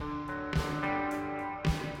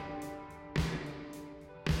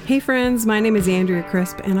Hey friends, my name is Andrea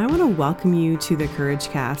Crisp, and I want to welcome you to the Courage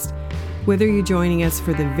Cast. Whether you're joining us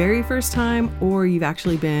for the very first time or you've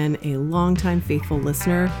actually been a longtime faithful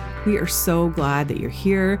listener, we are so glad that you're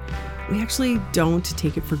here. We actually don't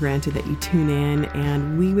take it for granted that you tune in,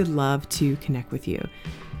 and we would love to connect with you.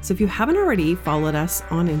 So if you haven't already followed us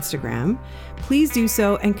on Instagram, please do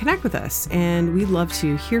so and connect with us. And we'd love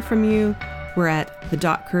to hear from you. We're at the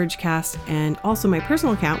 .CourageCast and also my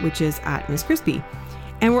personal account, which is at Ms. Crispy.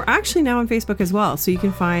 And we're actually now on Facebook as well. So you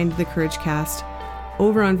can find the Courage Cast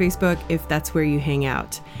over on Facebook if that's where you hang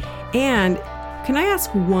out. And can I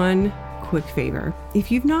ask one quick favor?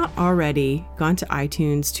 If you've not already gone to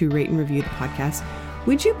iTunes to rate and review the podcast,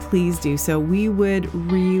 would you please do so? We would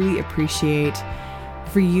really appreciate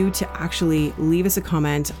for you to actually leave us a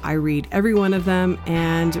comment. I read every one of them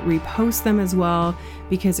and repost them as well,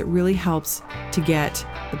 because it really helps to get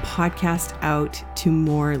the podcast out to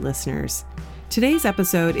more listeners. Today's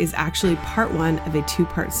episode is actually part one of a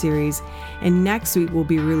two-part series, and next week we'll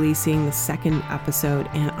be releasing the second episode.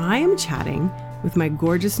 And I am chatting with my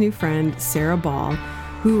gorgeous new friend, Sarah Ball,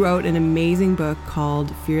 who wrote an amazing book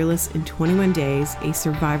called Fearless in 21 Days, A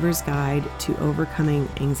Survivor's Guide to Overcoming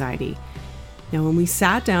Anxiety. Now, when we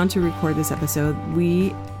sat down to record this episode,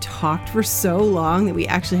 we talked for so long that we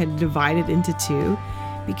actually had to divide it into two,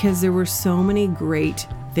 because there were so many great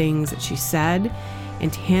things that she said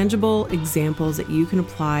and tangible examples that you can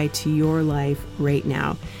apply to your life right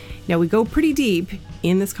now. Now, we go pretty deep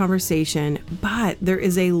in this conversation, but there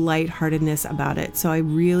is a lightheartedness about it. So I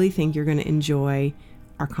really think you're going to enjoy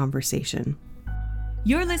our conversation.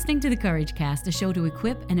 You're listening to the Courage Cast, a show to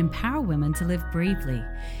equip and empower women to live bravely.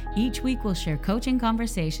 Each week we'll share coaching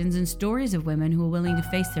conversations and stories of women who are willing to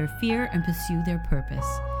face their fear and pursue their purpose.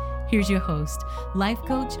 Here's your host, life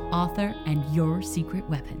coach, author, and your secret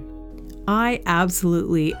weapon. I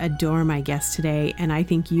absolutely adore my guest today, and I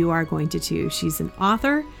think you are going to too. She's an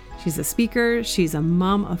author, she's a speaker, she's a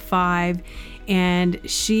mom of 5, and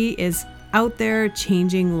she is out there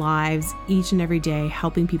changing lives each and every day,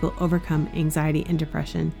 helping people overcome anxiety and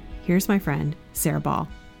depression. Here's my friend, Sarah Ball.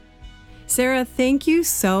 Sarah, thank you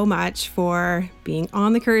so much for being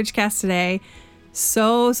on the Courage Cast today.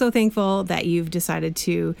 So thankful that you've decided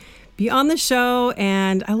to be on the show.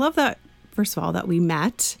 And I love that, first of all, that we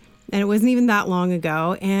met. And it wasn't even that long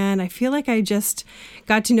ago. And I feel like I just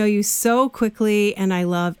got to know you so quickly. And I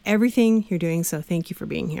love everything you're doing. So thank you for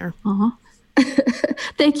being here. Uh-huh.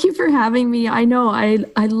 Thank you for having me. I know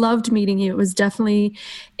I loved meeting you. It was definitely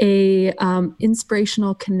a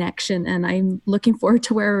inspirational connection, and I'm looking forward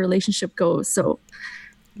to where our relationship goes. So,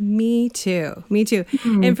 me too.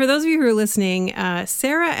 Mm-hmm. And for those of you who are listening,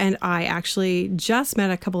 Sarah and I actually just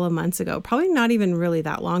met a couple of months ago, probably not even really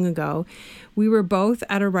that long ago. We were both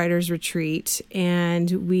at a writer's retreat,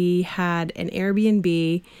 and we had an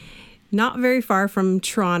Airbnb not very far from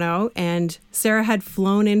Toronto, and Sarah had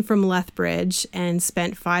flown in from Lethbridge and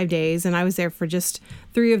spent 5 days, and I was there for just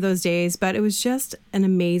 3 of those days, but it was just an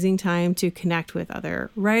amazing time to connect with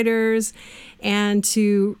other writers and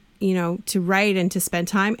to write and to spend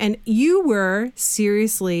time. And you were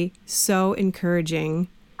seriously so encouraging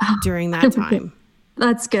during that time.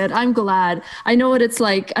 That's good. I'm glad. I know what it's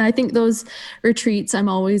like. I think those retreats, I'm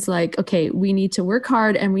always like, okay, we need to work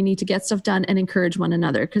hard and we need to get stuff done and encourage one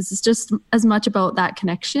another, because it's just as much about that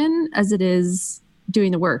connection as it is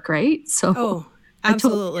doing the work, right? So absolutely. I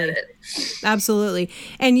totally get it. Absolutely.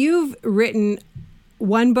 And you've written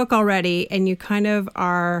one book already, and you kind of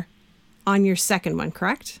are on your second one,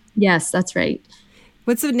 correct? Yes, that's right.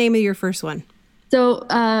 What's the name of your first one? So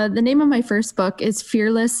the name of my first book is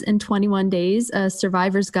Fearless in 21 Days, A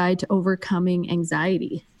Survivor's Guide to Overcoming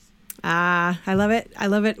Anxiety. I love it.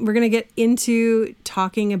 We're going to get into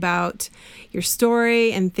talking about your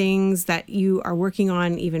story and things that you are working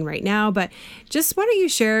on even right now. But just why don't you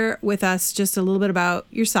share with us just a little bit about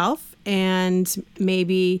yourself and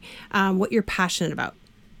maybe what you're passionate about?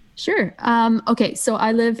 Sure. Okay. So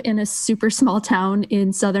I live in a super small town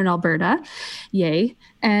in southern Alberta. Yay.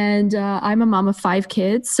 And I'm a mom of 5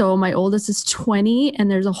 kids. So my oldest is 20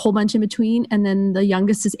 and there's a whole bunch in between. And then the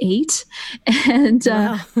youngest is 8. And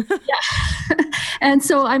wow. yeah. And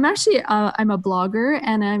so I'm actually, I'm a blogger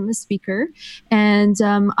and I'm a speaker, and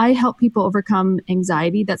I help people overcome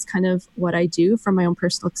anxiety. That's kind of what I do from my own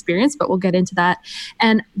personal experience, but we'll get into that.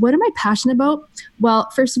 And what am I passionate about?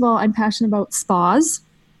 Well, first of all, I'm passionate about spas.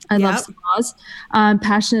 I love spas. I'm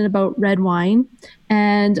passionate about red wine,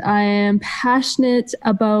 and I am passionate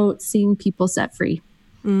about seeing people set free.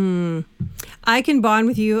 I can bond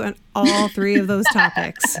with you on all three of those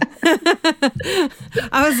topics. I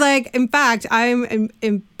was like, in fact, I'm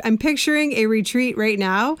picturing a retreat right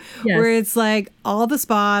now where it's like all the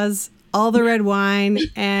spas, all the red wine,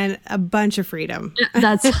 and a bunch of freedom.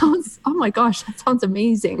 That sounds, oh my gosh, that sounds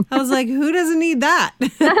amazing. I was like, who doesn't need that?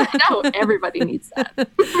 No, everybody needs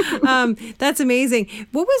that. That's amazing.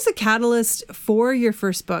 What was the catalyst for your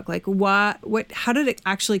first book? Like how did it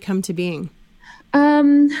actually come to being?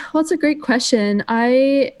 Well, it's a great question.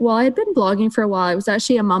 I had been blogging for a while. I was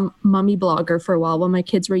actually a mummy blogger for a while when my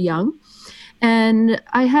kids were young. And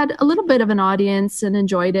I had a little bit of an audience and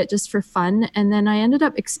enjoyed it just for fun. And then I ended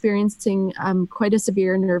up experiencing quite a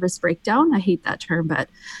severe nervous breakdown. I hate that term, but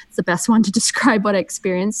it's the best one to describe what I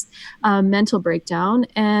experienced, mental breakdown.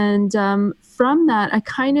 And from that, I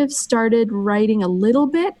kind of started writing a little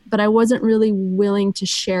bit, but I wasn't really willing to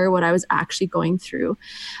share what I was actually going through.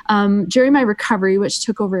 During my recovery, which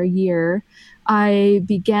took over a year, I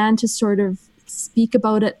began to sort of speak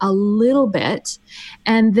about it a little bit.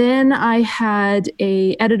 And then I had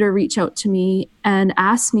an editor reach out to me and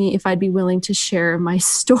ask me if I'd be willing to share my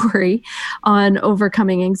story on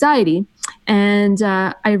overcoming anxiety. And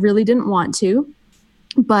I really didn't want to,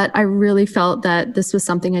 but I really felt that this was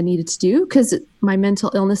something I needed to do because my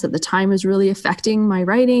mental illness at the time was really affecting my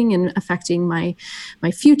writing and affecting my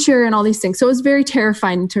future and all these things. So it was very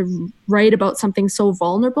terrifying to write about something so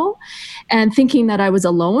vulnerable and thinking that I was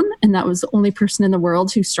alone and that was the only person in the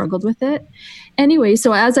world who struggled with it. Anyway,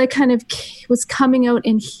 so as I kind of was coming out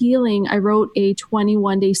and healing, I wrote a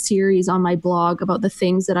 21-day series on my blog about the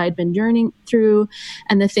things that I'd been journeying through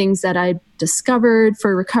and the things that I discovered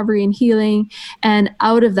for recovery and healing. And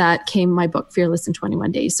out of that came my book, Fearless in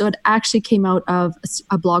 21 Days. So it actually came out of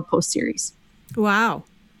a blog post series. Wow.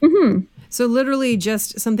 Mm-hmm. So literally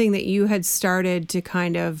just something that you had started to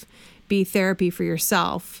kind of be therapy for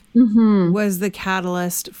yourself was the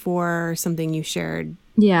catalyst for something you shared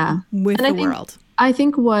with the world. I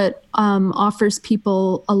think what offers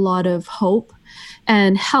people a lot of hope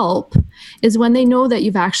and help is when they know that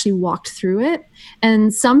you've actually walked through it.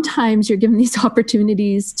 And sometimes you're given these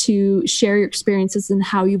opportunities to share your experiences and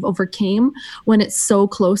how you've overcame when it's so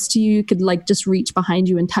close to you, you could like just reach behind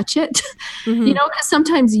you and touch it. You know, because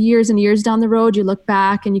sometimes years and years down the road, you look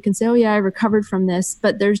back and you can say, oh yeah, I recovered from this.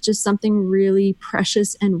 But there's just something really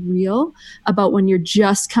precious and real about when you're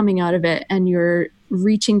just coming out of it and you're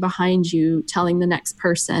reaching behind you, telling the next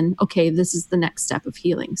person, okay, this is the next step of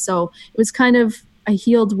healing. So it was kind of, I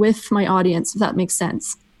healed with my audience, if that makes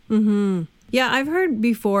sense. Yeah, I've heard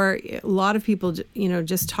before a lot of people,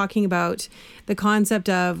 just talking about the concept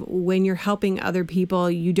of when you're helping other people,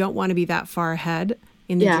 you don't want to be that far ahead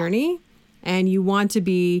in the journey, and you want to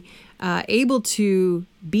be able to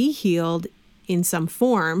be healed in some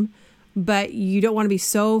form, but you don't want to be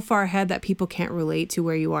so far ahead that people can't relate to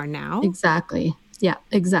where you are now. Exactly. Yeah,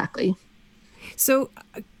 exactly. So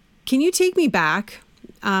can you take me back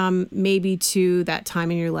maybe to that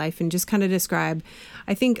time in your life and just kind of describe,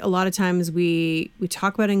 I think a lot of times we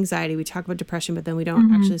talk about anxiety, we talk about depression, but then we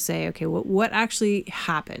don't actually say, okay, what actually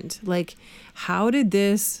happened? Like, how did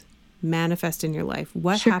this manifest in your life?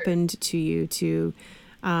 What happened to you to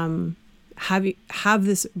have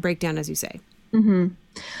this breakdown, as you say?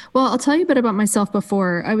 Well, I'll tell you a bit about myself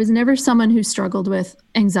before. I was never someone who struggled with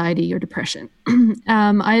anxiety or depression.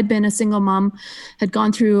 I had been a single mom, had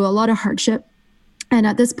gone through a lot of hardship. And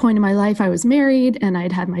at this point in my life, I was married and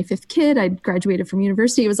I'd had my 5th kid. I'd graduated from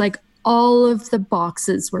university. It was like all of the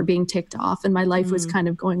boxes were being ticked off and my life was kind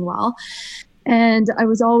of going well. And I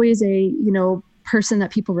was always a, person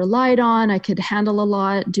that people relied on. I could handle a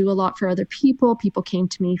lot, do a lot for other people. People came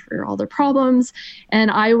to me for all their problems.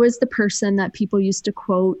 And I was the person that people used to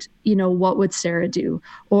quote, what would Sarah do?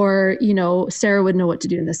 Or, Sarah would know what to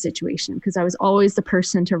do in this situation, because I was always the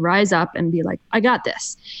person to rise up and be like, I got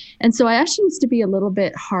this. And so I actually used to be a little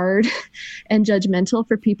bit hard and judgmental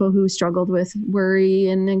for people who struggled with worry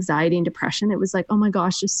and anxiety and depression. It was like, oh my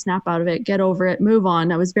gosh, just snap out of it, get over it, move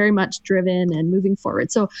on. I was very much driven and moving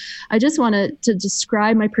forward. So I just wanted to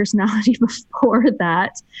describe my personality before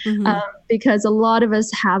that, because a lot of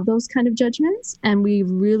us have those kind of judgments and we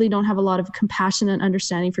really don't have a lot of compassion and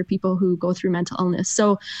understanding for people who go through mental illness.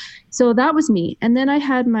 So that was me. And then I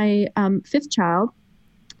had my 5th child.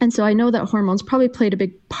 And so I know that hormones probably played a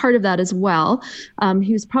big part of that as well.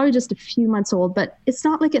 He was probably just a few months old, but it's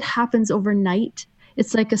not like it happens overnight.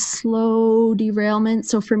 it's like a slow derailment.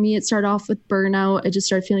 So for me, it started off with burnout. I just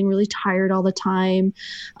started feeling really tired all the time.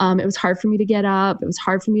 It was hard for me to get up. It was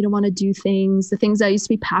hard for me to want to do things. The things I used to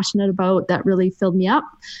be passionate about that really filled me up,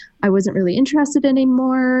 I wasn't really interested in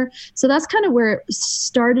anymore. So that's kind of where it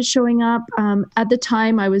started showing up. At the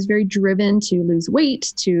time, I was very driven to lose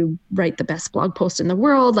weight, to write the best blog post in the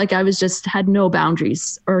world. Like I was just had no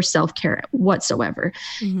boundaries or self-care whatsoever.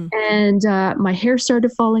 Mm-hmm. And my hair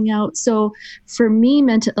started falling out. So for me,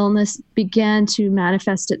 mental illness began to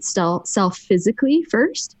manifest itself physically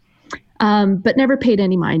first. But never paid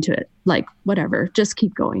any mind to it. Like, whatever, just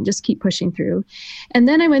keep going, just keep pushing through. And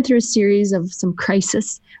then I went through a series of some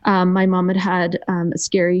crisis. My mom had a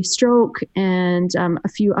scary stroke, and a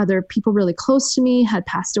few other people really close to me had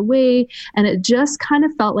passed away. And it just kind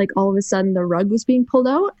of felt like all of a sudden the rug was being pulled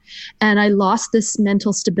out. And I lost this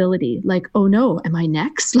mental stability. Like, oh no, am I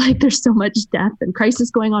next? Like, there's so much death and crisis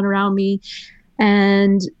going on around me.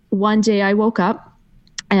 And one day I woke up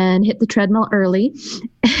and hit the treadmill early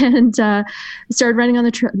and started running on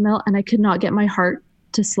the treadmill, and I could not get my heart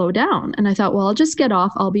to slow down. And I thought, well, I'll just get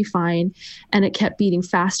off, I'll be fine. And it kept beating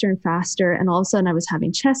faster and faster. And all of a sudden I was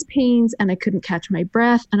having chest pains and I couldn't catch my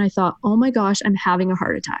breath. And I thought, oh my gosh, I'm having a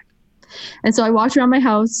heart attack. And so I walked around my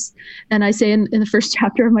house, and I say in the first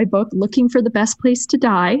chapter of my book, looking for the best place to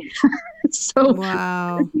die. So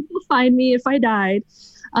wow. People find me if I died.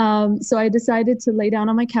 So I decided to lay down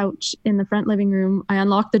on my couch in the front living room. I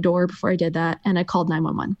unlocked the door before I did that, and I called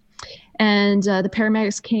 911. And the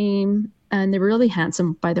paramedics came, and they were really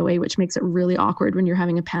handsome, by the way, which makes it really awkward when you're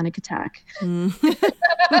having a panic attack. And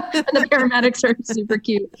the paramedics are super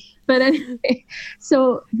cute. But anyway,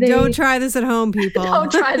 so they... Don't try this at home, people. Don't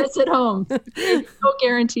try this at home. No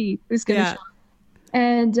guarantee who's going to show up.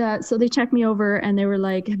 And so they checked me over, and they were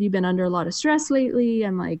like, have you been under a lot of stress lately?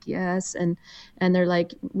 I'm like, yes. And they're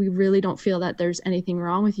like, we really don't feel that there's anything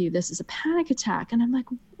wrong with you. This is a panic attack. And I'm like,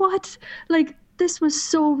 what? Like, this was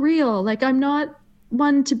so real. Like, I'm not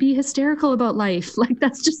one to be hysterical about life. Like,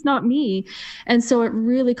 that's just not me. And so it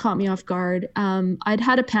really caught me off guard. I'd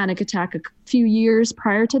had a panic attack a few years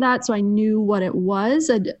prior to that, so I knew what it was.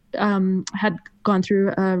 I'd had gone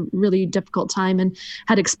through a really difficult time and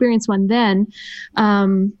had experienced one then.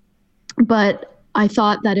 But I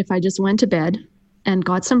thought that if I just went to bed and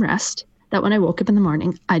got some rest, that when I woke up in the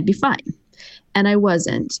morning, I'd be fine. And I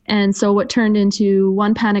wasn't. And so what turned into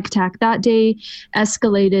one panic attack that day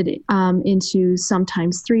escalated into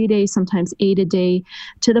sometimes 3 days, sometimes 8 a day,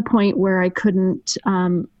 to the point where I couldn't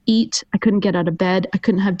eat. I couldn't get out of bed. I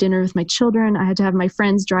couldn't have dinner with my children. I had to have my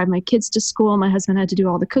friends drive my kids to school. My husband had to do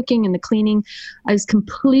all the cooking and the cleaning. I was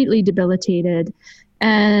completely debilitated.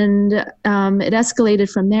 And it escalated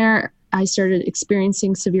from there. I started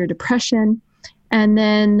experiencing severe depression. And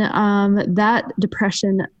then that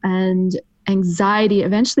depression and anxiety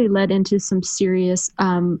eventually led into some serious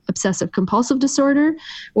obsessive compulsive disorder,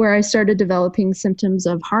 where I started developing symptoms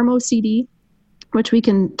of harm OCD, which we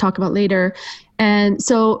can talk about later. And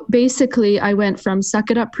so basically I went from suck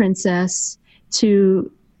it up princess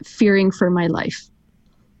to fearing for my life.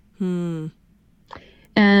 And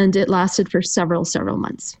it lasted for several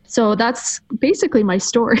months. So that's basically my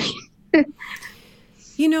story.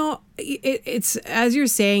 You know, it's as you're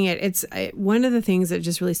saying it, it's one of the things that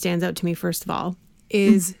just really stands out to me, first of all,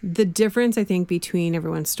 is the difference, I think, between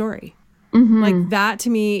everyone's story. Mm-hmm. Like that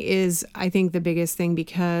to me is, I think, the biggest thing,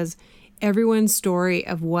 because everyone's story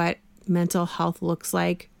of what mental health looks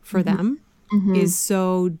like for them is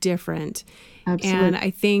so different. Absolutely. And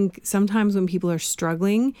I think sometimes when people are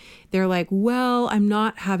struggling, they're like, well, I'm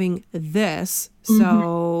not having this,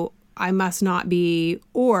 so I must not be,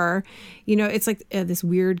 or, you know, it's like this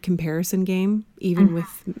weird comparison game, even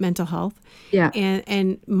with mental health. Yeah.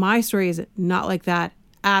 And my story is not like that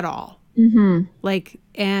at all. Like,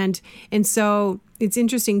 and so it's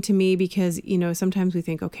interesting to me because, you know, sometimes we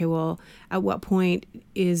think, okay, well, at what point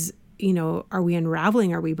is, you know, are we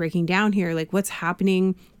unraveling? Are we breaking down here? Like, what's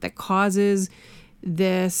happening that causes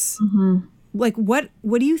this? Like, what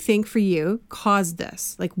do you think for you caused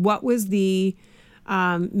this? Like, what was the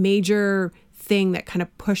major thing that kind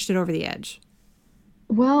of pushed it over the edge?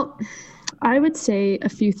 Well, I would say a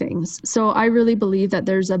few things. So I really believe that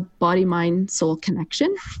there's a body, mind, soul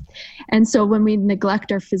connection. And so when we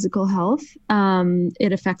neglect our physical health,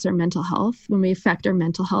 it affects our mental health. When we affect our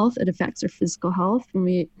mental health, it affects our physical health. When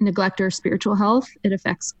we neglect our spiritual health, it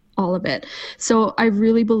affects all of it. So I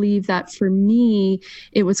really believe that for me,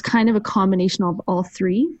 it was kind of a combination of all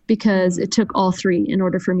three, because it took all three in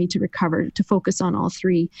order for me to recover, to focus on all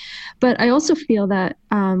three. But I also feel that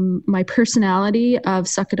my personality of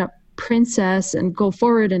suck it up princess and go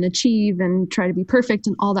forward and achieve and try to be perfect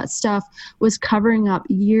and all that stuff was covering up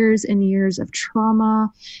years and years of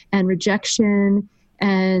trauma and rejection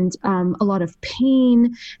and a lot of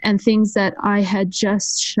pain and things that I had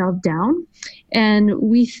just shoved down. And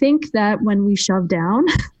we think that when we shove down,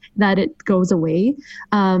 that it goes away.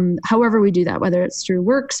 However we do that, whether it's through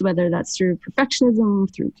works, whether that's through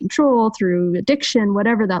perfectionism, through control, through addiction,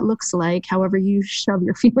 whatever that looks like, however you shove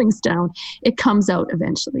your feelings down, it comes out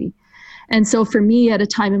eventually. And so for me, at a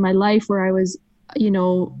time in my life where I was,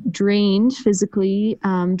 drained physically,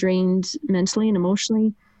 drained mentally and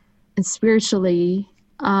emotionally and spiritually,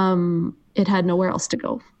 it had nowhere else to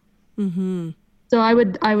go. Mm-hmm. So I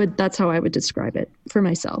would, that's how I would describe it for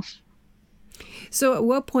myself. So at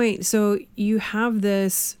what point, so you have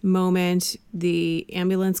this moment, the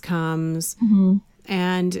ambulance comes, mm-hmm.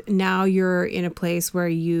 and now you're in a place where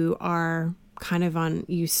you are kind of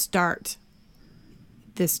you start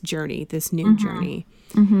this journey, this new mm-hmm. journey.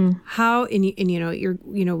 Mm-hmm. How,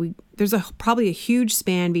 there's probably a huge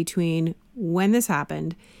span between when this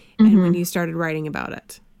happened mm-hmm. and when you started writing about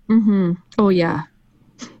it. Mm-hmm. Oh yeah.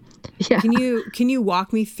 Yeah. Can you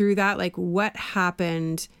walk me through that? Like what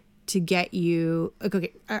happened to get you,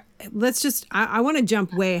 okay, I want to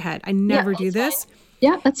jump way ahead. I never do this. Fine.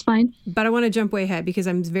 Yeah, that's fine. But I want to jump way ahead because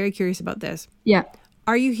I'm very curious about this. Yeah.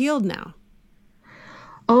 Are you healed now?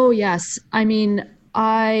 Oh, yes. I mean,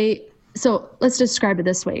 so let's describe it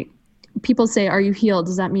this way. People say, are you healed?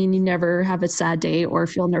 Does that mean you never have a sad day or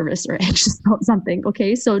feel nervous or anxious about something?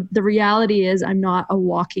 Okay. So the reality is I'm not a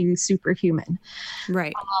walking superhuman.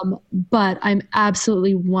 Right. But I'm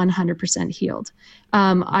absolutely 100% healed.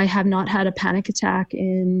 I have not had a panic attack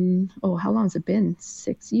in, how long has it been?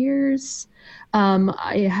 6 years.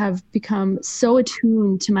 I have become so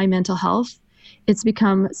attuned to my mental health. It's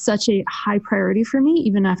become such a high priority for me,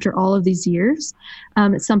 even after all of these years.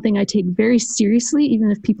 It's something I take very seriously, even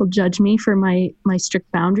if people judge me for my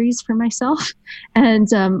strict boundaries for myself and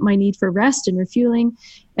my need for rest and refueling.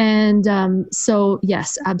 And so,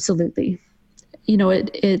 yes, absolutely.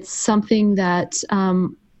 It's something that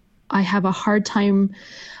I have a hard time.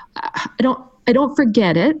 I don't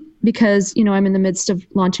forget it because, I'm in the midst of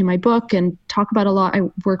launching my book and talk about a lot. I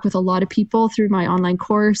work with a lot of people through my online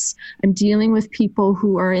course. I'm dealing with people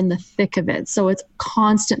who are in the thick of it. So it's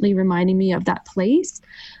constantly reminding me of that place.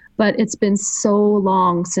 But it's been so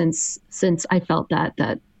long since I felt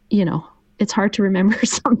that, it's hard to remember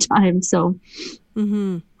sometimes. So.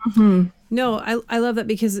 Mm-hmm. Mm-hmm. No, I love that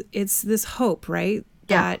because it's this hope, right?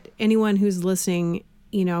 Yeah. That anyone who's listening,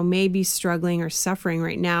 may be struggling or suffering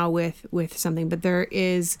right now with something, but there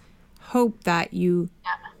is hope that you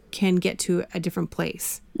can get to a different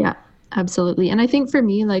place. Yeah, absolutely. And I think for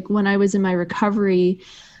me, like when I was in my recovery,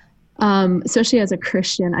 especially as a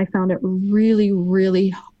Christian, I found it really,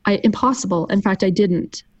 really impossible. In fact, I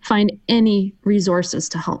didn't find any resources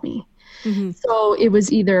to help me. Mm-hmm. So it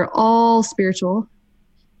was either all spiritual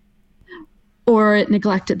or it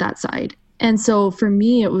neglected that side. And so for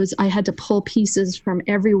me, I had to pull pieces from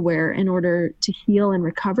everywhere in order to heal and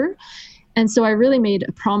recover. And so I really made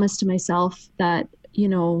a promise to myself that,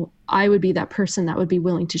 I would be that person that would be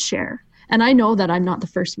willing to share. And I know that I'm not the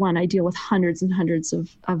first one. I deal with hundreds and hundreds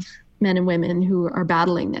of men and women who are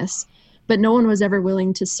battling this, but no one was ever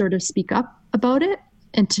willing to sort of speak up about it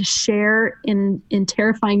and to share in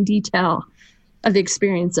terrifying detail of the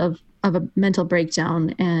experience of a mental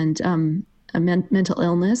breakdown and a mental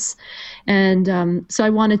illness. And so I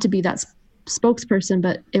wanted to be that spokesperson,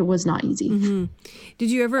 but it was not easy. Mm-hmm. Did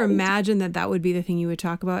you ever imagine that would be the thing you would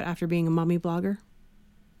talk about after being a mommy blogger?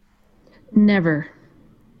 Never.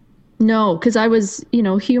 No, because I was,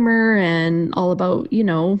 humor and all about,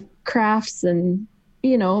 crafts and,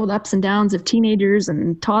 the ups and downs of teenagers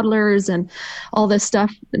and toddlers and all this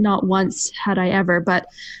stuff. Not once had I ever, but,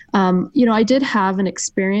 I did have an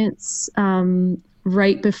experience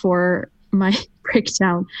right before my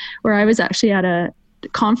breakdown where I was actually at a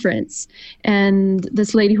conference and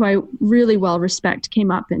this lady who I really well respect came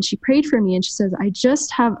up and she prayed for me and she says, I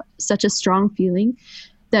just have such a strong feeling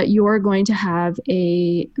that you're going to have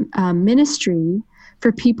a ministry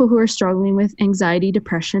for people who are struggling with anxiety,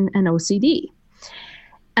 depression, and OCD.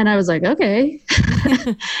 And I was like, okay.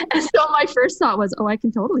 And so my first thought was, I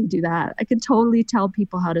can totally do that. I can totally tell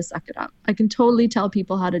people how to suck it up. I can totally tell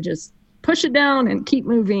people how to just push it down and keep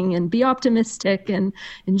moving and be optimistic and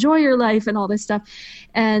enjoy your life and all this stuff.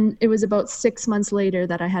 And it was about 6 months later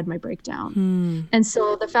that I had my breakdown. And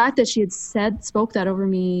so the fact that she had spoke that over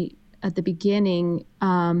me at the beginning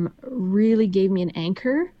really gave me an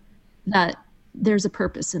anchor that there's a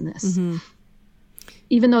purpose in this. Mm-hmm.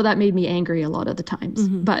 Even though that made me angry a lot of the times,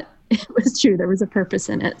 but it was true. There was a purpose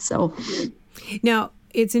in it. So now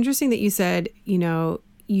it's interesting that you said,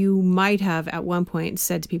 you might have at one point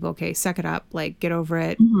said to people, okay, suck it up, like get over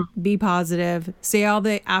it, be positive, say all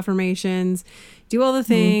the affirmations, do all the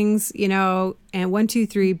things, and 1, 2,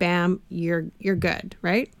 3, bam, you're good.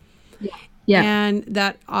 Right. Yeah. And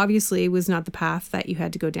that obviously was not the path that you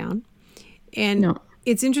had to go down. And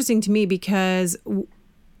it's interesting to me because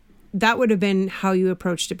that would have been how you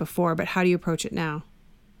approached it before, but how do you approach it now?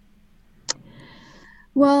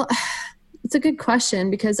 Well, it's a good question,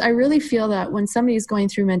 because I really feel that when somebody is going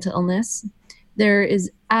through mental illness, there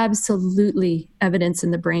is absolutely evidence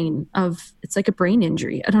in the brain of, it's like a brain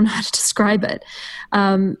injury. I don't know how to describe it.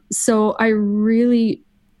 So I really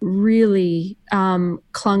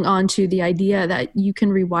clung on to the idea that you can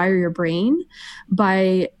rewire your brain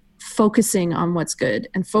by focusing on what's good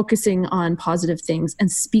and focusing on positive things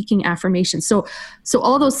and speaking affirmations. So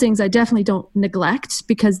all those things I definitely don't neglect,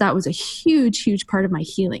 because that was a huge part of my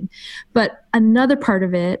healing. But another part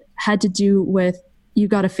of it had to do with, you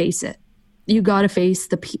got to face it. You got to face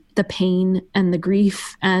the pain and the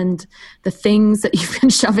grief and the things that you've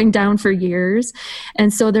been shoving down for years.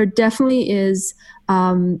 And so there definitely is,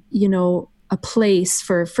 a place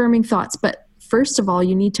for affirming thoughts. But first of all,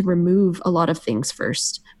 you need to remove a lot of things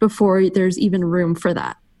first before there's even room for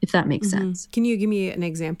that, if that makes sense. Can you give me an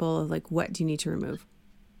example of like, what do you need to remove?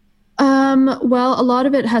 Well, a lot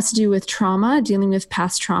of it has to do with trauma, dealing with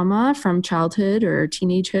past trauma from childhood or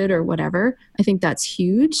teenagehood or whatever. I think that's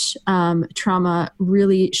huge. Trauma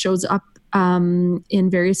really shows up in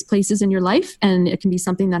various places in your life, and it can be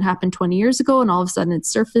something that happened 20 years ago and all of a sudden it's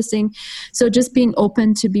surfacing. So just being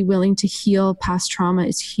open to be willing to heal past trauma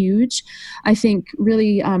is huge. I think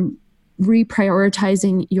really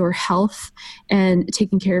reprioritizing your health and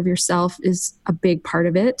taking care of yourself is a big part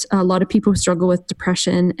of it. A lot of people who struggle with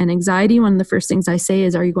depression and anxiety, one of the first things I say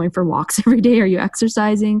is, are you going for walks every day? Are you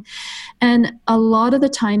exercising? And a lot of the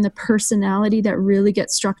time, the personality that really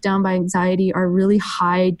gets struck down by anxiety are really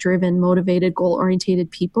high driven, motivated,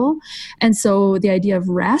 goal-oriented people. And so the idea of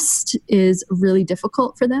rest is really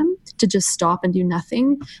difficult for them, to just stop and do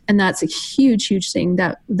nothing. And that's a huge thing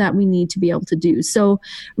that we need to be able to do. So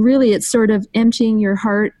really, it's sort of emptying your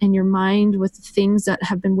heart and your mind with the things that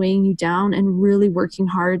have been weighing you down and really working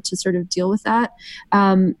hard to sort of deal with that.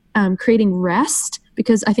 Creating rest,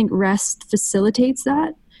 because I think rest facilitates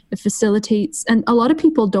that. It facilitates, and a lot of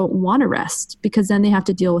people don't want to rest because then they have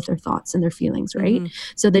to deal with their thoughts and their feelings, right?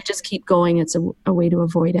 So they just keep going. It's a way to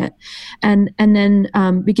avoid it. And then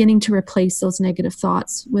beginning to replace those negative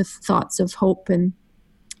thoughts with thoughts of hope and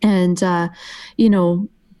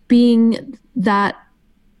being that,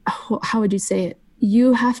 how would you say it?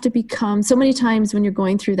 You have to become, so many times when you're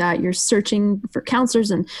going through that, you're searching for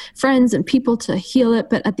counselors and friends and people to heal it.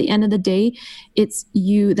 But at the end of the day, it's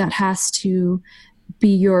you that has to be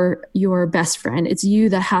your best friend. It's you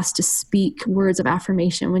that has to speak words of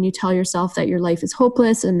affirmation when you tell yourself that your life is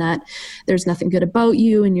hopeless and that there's nothing good about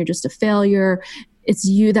you and you're just a failure. It's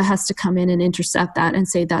you that has to come in and intercept that and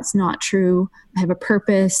say, that's not true. I have a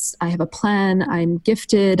purpose. I have a plan. I'm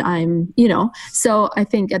gifted. So I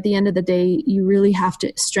think at the end of the day, you really have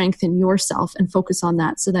to strengthen yourself and focus on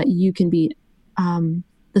that so that you can be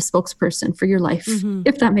the spokesperson for your life,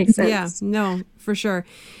 if that makes sense. Yeah, no, for sure.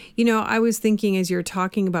 I was thinking as you're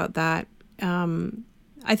talking about that,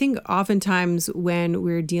 I think oftentimes when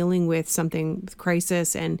we're dealing with something with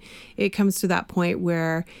crisis and it comes to that point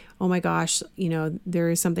where, oh my gosh, there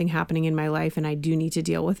is something happening in my life and I do need to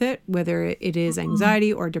deal with it, whether it is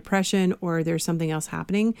anxiety or depression or there's something else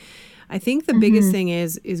happening. I think the biggest thing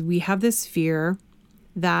is we have this fear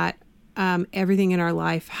that everything in our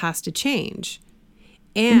life has to change.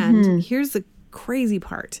 And here's the crazy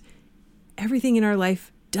part. Everything in our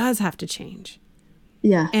life does have to change.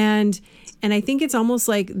 Yeah. And I think it's almost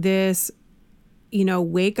like this,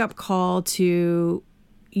 wake up call to,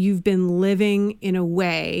 you've been living in a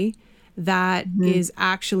way that is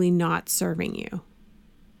actually not serving you.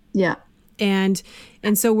 Yeah. And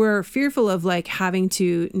so we're fearful of like having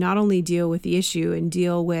to not only deal with the issue and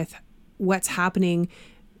deal with what's happening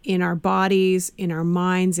in our bodies, in our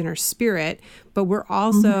minds, in our spirit, but we're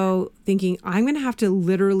also thinking, I'm going to have to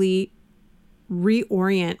literally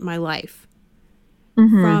reorient my life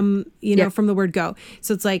from, from the word go.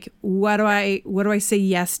 So it's like, what do I say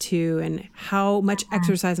yes to, and how much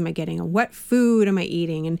exercise am I getting, and what food am I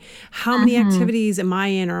eating, and how many activities am I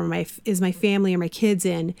in, or is my family or my kids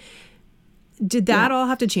in? Did that all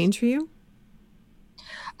have to change for you?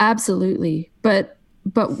 Absolutely. But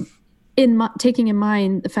taking in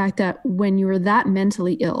mind the fact that when you're that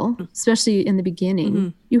mentally ill, especially in the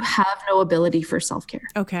beginning, you have no ability for self-care.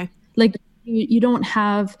 Okay. Like You don't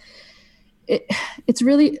have it. It's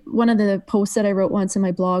really, one of the posts that I wrote once in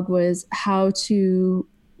my blog was how to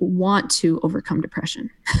want to overcome depression.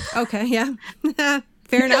 Okay. Yeah.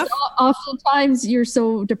 Fair enough. Oftentimes you're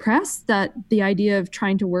so depressed that the idea of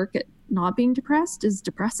trying to work at not being depressed is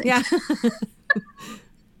depressing. Yeah.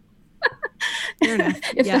 Fair enough.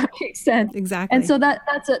 If that makes sense. Exactly. And so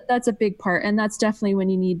that's a big part. And that's definitely when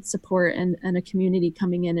you need support and a community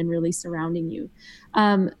coming in and really surrounding you.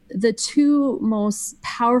 The two most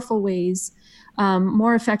powerful ways,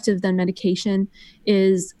 more effective than medication,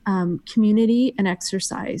 is community and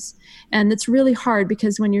exercise. And it's really hard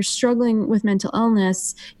because when you're struggling with mental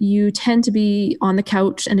illness, you tend to be on the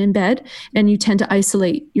couch and in bed, and you tend to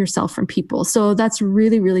isolate yourself from people. So that's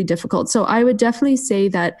really, really difficult. So I would definitely say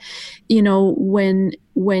that,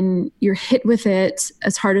 when you're hit with it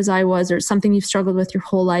as hard as I was, or something you've struggled with your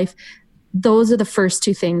whole life, those are the first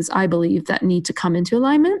two things I believe that need to come into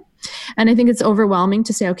alignment. And I think it's overwhelming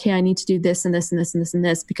to say, okay, I need to do this and this and this and this and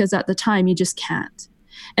this, because at the time you just can't.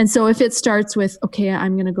 And so if it starts with, okay,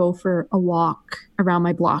 I'm going to go for a walk around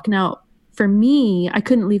my block. Now, for me, I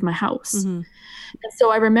couldn't leave my house. Mm-hmm. And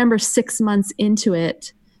so I remember 6 months into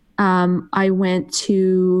it, I went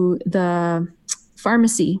to the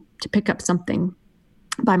pharmacy to pick up something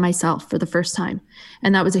by myself for the first time.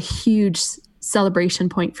 And that was a huge celebration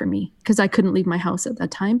point for me because I couldn't leave my house at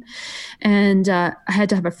that time. And I had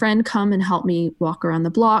to have a friend come and help me walk around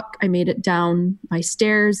the block. I made it down my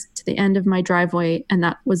stairs to the end of my driveway, and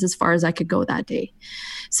that was as far as I could go that day.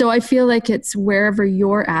 So I feel like it's wherever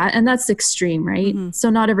you're at, and that's extreme, right? Mm-hmm.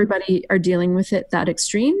 So not everybody are dealing with it that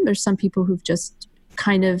extreme. There's some people who've just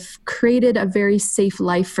kind of created a very safe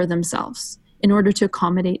life for themselves in order to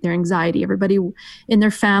accommodate their anxiety. Everybody in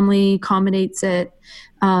their family accommodates it.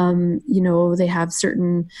 They've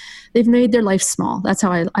made their life small. That's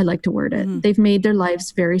how I like to word it. Mm-hmm. They've made their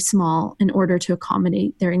lives very small in order to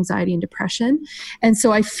accommodate their anxiety and depression. And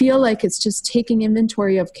so I feel like it's just taking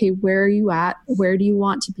inventory of, okay, where are you at? Where do you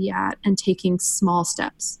want to be at? And taking small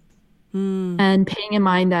steps. And paying in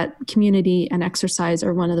mind that community and exercise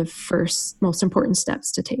are one of the first most important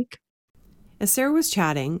steps to take. As Sarah was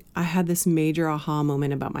chatting, I had this major aha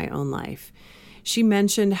moment about my own life. She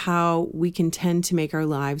mentioned how we can tend to make our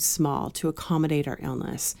lives small to accommodate our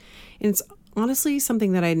illness. And it's honestly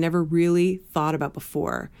something that I never really thought about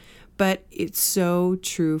before, but it's so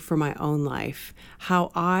true for my own life,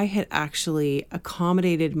 how I had actually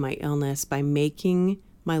accommodated my illness by making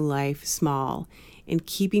my life small and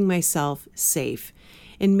keeping myself safe.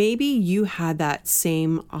 And maybe you had that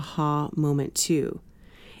same aha moment too.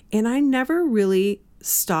 And I never really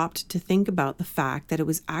stopped to think about the fact that it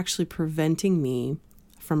was actually preventing me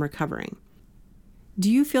from recovering.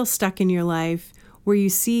 Do you feel stuck in your life where you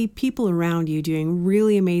see people around you doing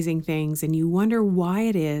really amazing things and you wonder why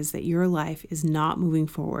it is that your life is not moving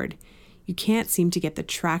forward? You can't seem to get the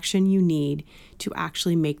traction you need to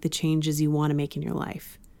actually make the changes you want to make in your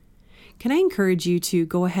life. Can I encourage you to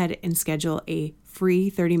go ahead and schedule a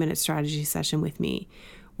free 30-minute strategy session with me,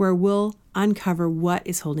 where we'll uncover what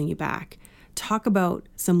is holding you back, talk about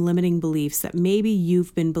some limiting beliefs that maybe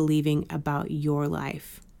you've been believing about your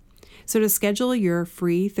life. So to schedule your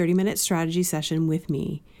free 30-minute strategy session with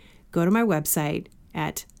me, go to my website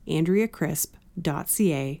at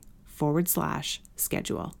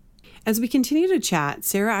andreacrisp.ca/schedule. As we continue to chat,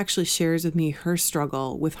 Sarah actually shares with me her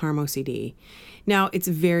struggle with harm OCD. Now, it's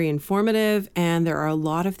very informative, and there are a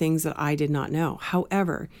lot of things that I did not know.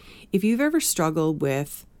 However, if you've ever struggled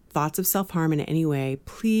with thoughts of self-harm in any way,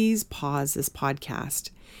 please pause this podcast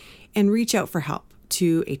and reach out for help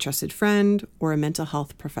to a trusted friend or a mental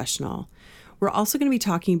health professional. We're also going to be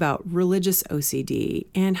talking about religious OCD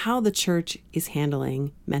and how the church is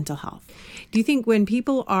handling mental health. Do you think when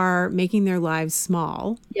people are making their lives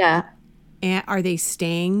small, are they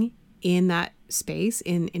staying in that space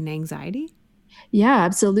in anxiety? Yeah,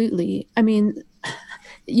 absolutely. I mean,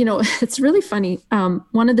 it's really funny.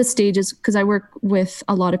 One of the stages, because I work with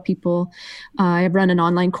a lot of people, I run an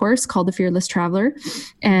online course called The Fearless Traveler,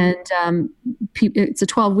 and it's a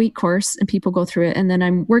 12-week course, and people go through it. And then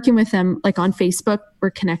I'm working with them like on Facebook.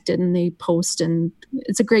 We're connected, and they post, and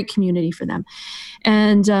it's a great community for them.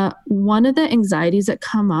 And one of the anxieties that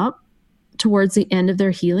come up towards the end of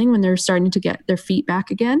their healing, when they're starting to get their feet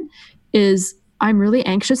back again, is I'm really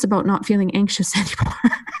anxious about not feeling anxious anymore.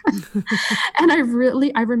 And I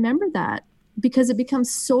remember that because it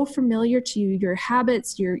becomes so familiar to you, your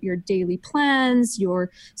habits, your daily plans, your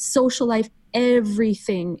social life,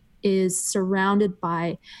 everything is surrounded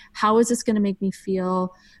by, how is this going to make me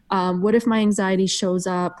feel? What if my anxiety shows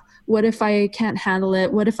up? What if I can't handle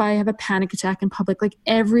it? What if I have a panic attack in public? Like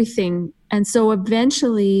everything. And so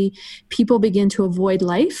eventually people begin to avoid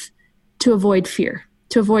life, to avoid fear,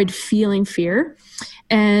 to avoid feeling fear.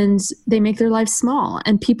 And they make their life small,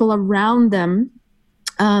 and people around them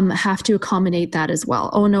have to accommodate that as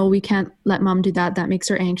well. Oh no, we can't let mom do that. That makes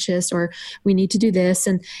her anxious, or we need to do this.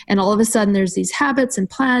 And all of a sudden there's these habits and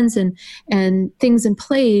plans and things in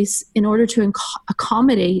place in order to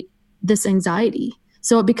accommodate this anxiety.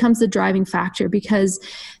 So it becomes the driving factor, because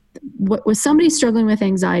with somebody struggling with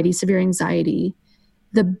anxiety, severe anxiety,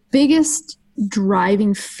 the biggest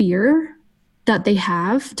driving fear that they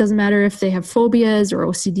have, doesn't matter if they have phobias or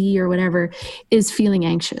OCD or whatever, is feeling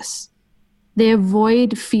anxious. They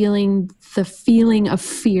avoid feeling the feeling of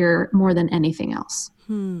fear more than anything else.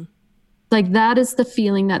 Like that is the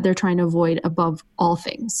feeling that they're trying to avoid above all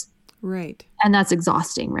things. Right. And that's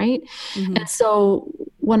exhausting, right? And so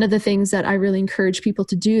one of the things that I really encourage people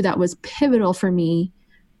to do that was pivotal for me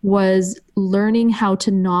was learning how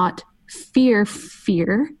to not fear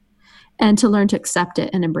fear and to learn to accept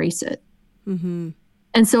it and embrace it. And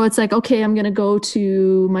so it's like, okay, I'm going to go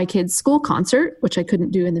to my kid's school concert, which I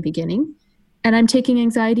couldn't do in the beginning, and I'm taking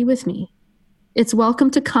anxiety with me. It's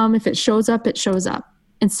welcome to come. If it shows up, it shows up.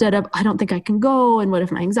 Instead of, I don't think I can go, and what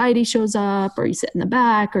if my anxiety shows up, or you sit in the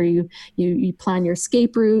back, or you plan your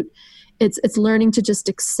escape route. It's learning to just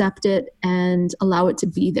accept it and allow it to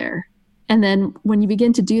be there. And then when you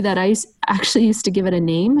begin to do that, I actually used to give it a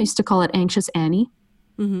name. I used to call it Anxious Annie.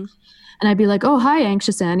 And I'd be like, oh, hi,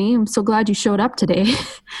 Anxious Annie. I'm so glad you showed up today.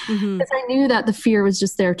 Because I knew that the fear was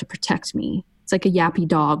just there to protect me. It's like a yappy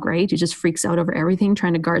dog, right? He just freaks out over everything,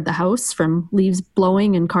 trying to guard the house from leaves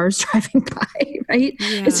blowing and cars driving by, right?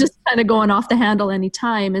 Yeah. It's just kind of going off the handle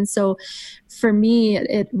anytime. And so for me,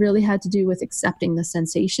 it really had to do with accepting the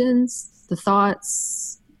sensations, the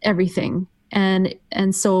thoughts, everything. And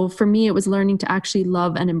so for me, it was learning to actually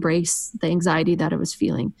love and embrace the anxiety that I was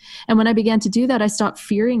feeling. And when I began to do that, I stopped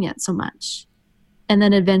fearing it so much, and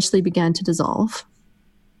then eventually began to dissolve.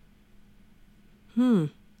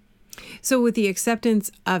 So with the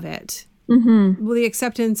acceptance of it, well, the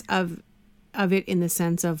acceptance of it in the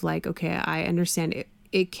sense of like, okay, I understand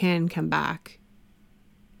it can come back.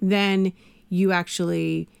 Then you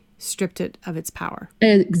actually stripped it of its power.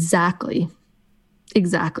 Exactly.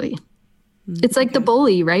 It's like the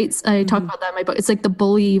bully, right? I talk about that in my book. It's like the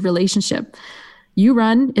bully relationship. You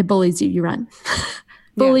run, it bullies you. You run.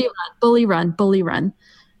 Bully, run.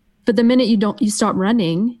 But the minute you stop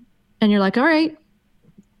running, and you're like, all right,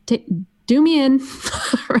 do me in,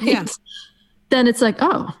 right? Yeah. Then it's like,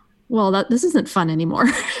 oh, well, this isn't fun anymore.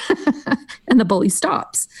 And the bully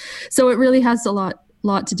stops. So it really has a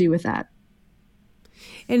lot to do with that.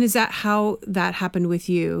 And is that how that happened with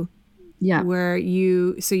you? Yeah. Where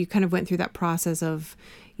you kind of went through that process of,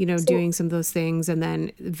 doing some of those things, and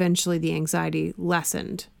then eventually the anxiety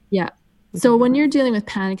lessened. Yeah. So when you're dealing with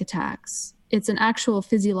panic attacks, it's an actual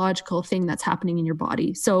physiological thing that's happening in your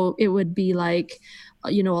body. So it would be like,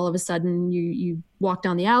 all of a sudden you walk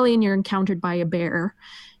down the alley and you're encountered by a bear.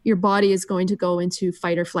 Your body is going to go into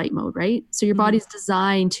fight or flight mode, right? So your body's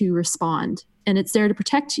designed to respond, and it's there to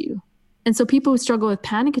protect you. And so people who struggle with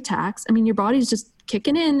panic attacks, your body's just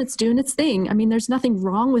kicking in, it's doing its thing. There's nothing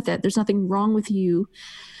wrong with it. There's nothing wrong with you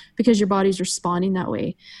because your body's responding that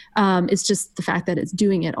way. It's just the fact that it's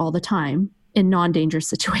doing it all the time in non-dangerous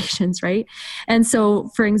situations, right? And so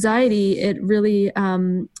for anxiety, it really,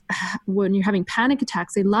 when you're having panic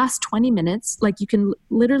attacks, they last 20 minutes. Like you can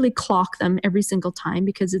literally clock them every single time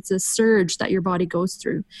because it's a surge that your body goes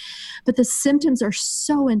through. But the symptoms are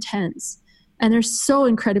so intense. And they're so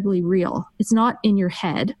incredibly real. It's not in your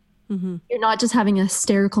head. You're not just having a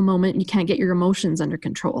hysterical moment and you can't get your emotions under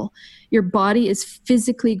control. Your body is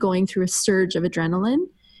physically going through a surge of adrenaline,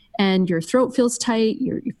 and your throat feels tight.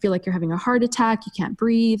 You feel like you're having a heart attack. You can't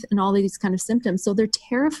breathe, and all of these kind of symptoms. So they're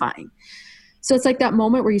terrifying. So it's like that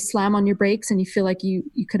moment where you slam on your brakes and you feel like you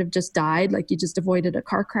could have just died, like you just avoided a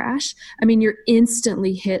car crash. You're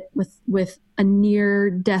instantly hit with a near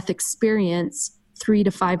death experience 3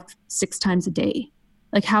 to 5, 6 times a day.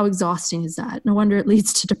 Like how exhausting is that? No wonder it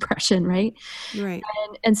leads to depression, right? Right.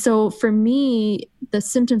 And so for me, the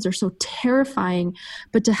symptoms are so terrifying,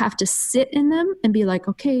 but to have to sit in them and be like,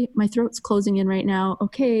 okay, my throat's closing in right now.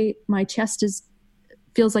 Okay, my chest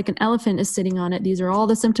feels like an elephant is sitting on it. These are all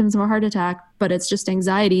the symptoms of a heart attack, but it's just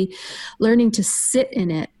anxiety. Learning to sit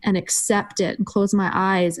in it and accept it and close my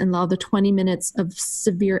eyes and allow the 20 minutes of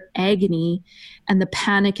severe agony and the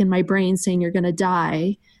panic in my brain saying you're going to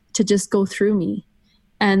die to just go through me.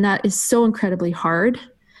 And that is so incredibly hard.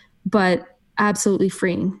 but absolutely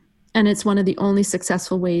freeing. And it's one of the only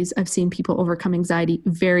successful ways I've seen people overcome anxiety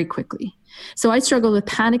very quickly. So I struggled with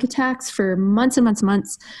panic attacks for months and months and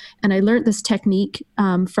months. And I learned this technique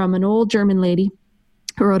from an old German lady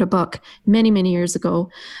who wrote a book many, many years ago.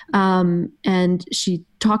 And she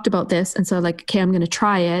talked about this. And so I'm like, okay, I'm going to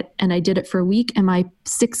try it. And I did it for a week. And my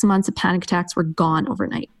 6 months of panic attacks were gone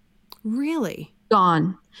overnight. Really?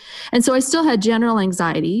 Gone. And so I still had general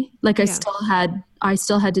anxiety. Like I still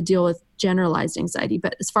had to deal with generalized anxiety.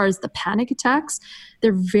 But as far as the panic attacks,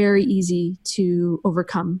 they're very easy to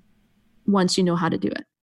overcome once you know how to do it.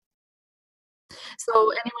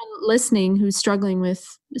 So anyone listening who's struggling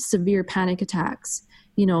with severe panic attacks,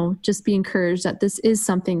 just be encouraged that this is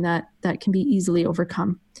something that can be easily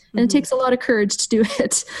overcome. And it takes a lot of courage to do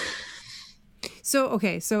it. So,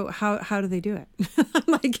 okay. So how do they do it?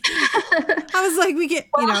 I was like, we get,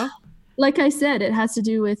 Like I said, it has to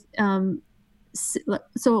do with,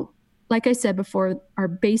 so like I said before, our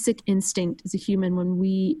basic instinct as a human, when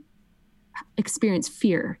we experience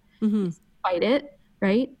fear, is to fight it,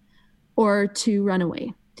 right? Or to run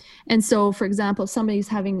away. And so, for example, if somebody's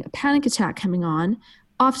having a panic attack coming on,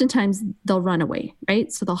 oftentimes they'll run away,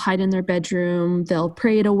 right? So they'll hide in their bedroom, they'll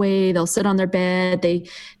pray it away, they'll sit on their bed, they,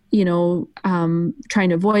 trying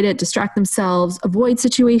to avoid it, distract themselves, avoid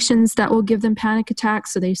situations that will give them panic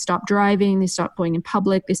attacks. So they stop driving, they stop going in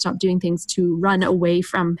public, they stop doing things to run away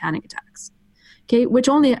from panic attacks. Okay, which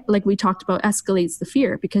only, like we talked about, escalates the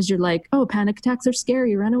fear, because you're like, oh, panic attacks are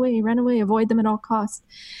scary, run away, avoid them at all costs.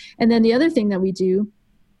 And then the other thing that we do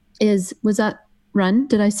is, was that run?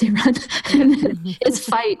 Did I say run? It's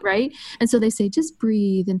fight, right? And so they say, just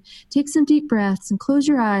breathe and take some deep breaths and close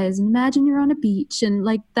your eyes and imagine you're on a beach. And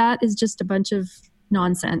like, that is just a bunch of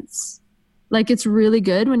nonsense. Like, it's really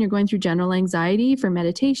good when you're going through general anxiety for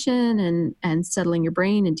meditation and settling your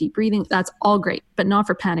brain and deep breathing. That's all great, but not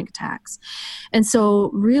for panic attacks. And so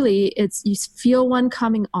really you feel one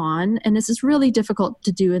coming on, and this is really difficult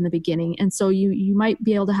to do in the beginning. And so you might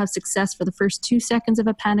be able to have success for the first 2 seconds of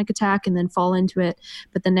a panic attack and then fall into it.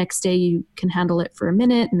 But the next day you can handle it for a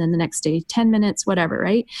minute, and then the next day, 10 minutes, whatever,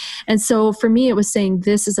 right? And so for me, it was saying,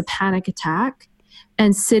 this is a panic attack,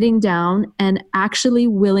 and sitting down and actually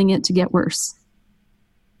willing it to get worse.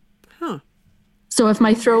 So if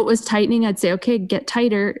my throat was tightening, I'd say, okay, get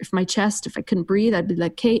tighter. If I couldn't breathe, I'd be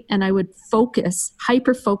like, okay. And I would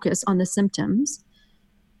hyper focus on the symptoms,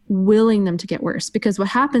 willing them to get worse. Because what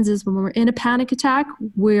happens is, when we're in a panic attack,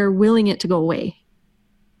 we're willing it to go away.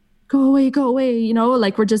 Go away,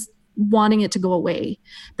 like we're just wanting it to go away.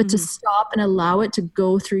 But to stop and allow it to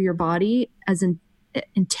go through your body as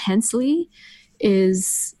intensely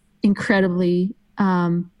is incredibly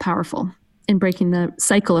powerful in breaking the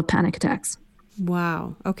cycle of panic attacks.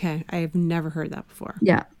 Wow. Okay. I have never heard that before.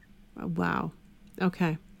 Yeah. Wow.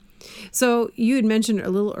 Okay. So you had mentioned a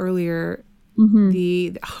little earlier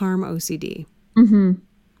the harm OCD.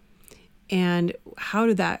 And how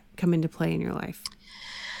did that come into play in your life?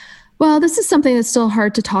 Well, this is something that's still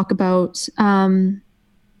hard to talk about.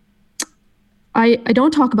 I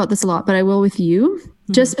don't talk about this a lot, but I will with you,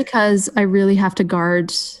 just because I really have to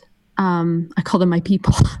guard, I call them my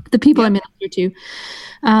people, the people I minister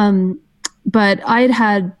to. But I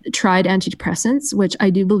had tried antidepressants, which I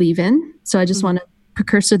do believe in. So I just want to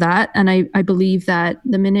precursor that. And I believe that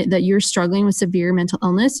the minute that you're struggling with severe mental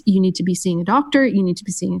illness, you need to be seeing a doctor, you need to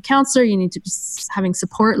be seeing a counselor, you need to be having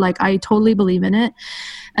support. Like, I totally believe in it.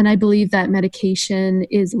 And I believe that medication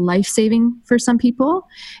is life-saving for some people.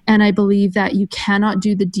 And I believe that you cannot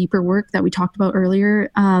do the deeper work that we talked about earlier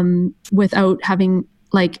without having,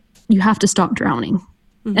 you have to stop drowning.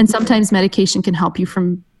 And sometimes medication can help you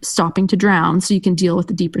from stopping to drown, so you can deal with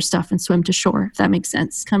the deeper stuff and swim to shore, if that makes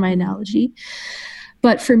sense, kind of my analogy.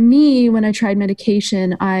 But for me, when I tried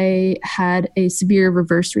medication, I had a severe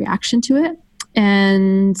reverse reaction to it.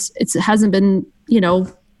 And it hasn't been,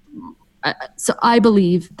 so I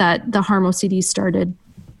believe that the harm OCD started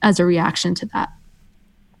as a reaction to that.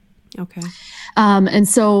 Okay. And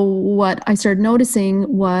so what I started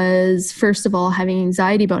noticing was, first of all, having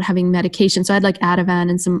anxiety about having medication. So I had Ativan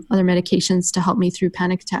and some other medications to help me through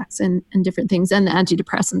panic attacks and different things, and the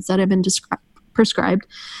antidepressants that have been prescribed.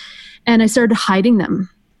 And I started hiding them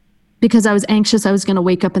because I was anxious I was going to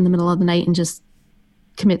wake up in the middle of the night and just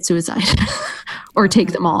commit suicide or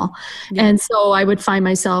take them all. Yeah. And so I would find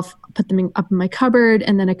myself put them up in my cupboard,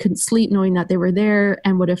 and then I couldn't sleep knowing that they were there.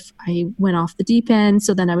 And what if I went off the deep end?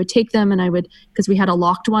 So then I would take them, and because we had a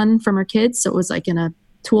locked one from our kids. So it was in a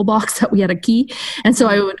toolbox that we had a key. And so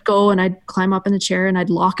I would go and I'd climb up in the chair and I'd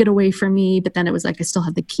lock it away from me. But then it was I still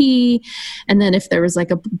had the key. And then if there was a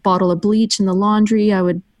bottle of bleach in the laundry, I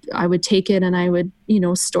would would take it and I would,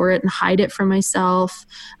 store it and hide it from myself.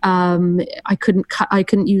 I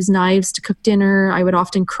couldn't use knives to cook dinner. I would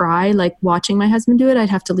often cry, like watching my husband do it. I'd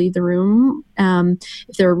have to leave the room.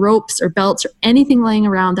 If there were ropes or belts or anything laying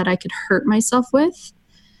around that I could hurt myself with,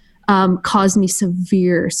 caused me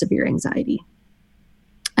severe anxiety.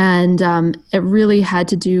 And it really had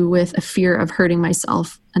to do with a fear of hurting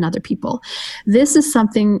myself and other people. This is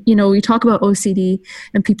something, we talk about OCD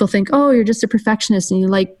and people think, oh, you're just a perfectionist and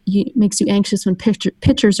makes you anxious when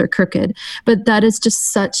pictures are crooked. But that is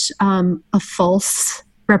just such a false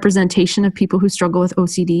representation of people who struggle with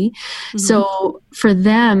OCD. Mm-hmm. So for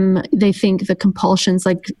them, they think the compulsions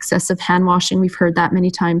like excessive hand washing, we've heard that many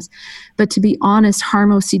times. But to be honest, harm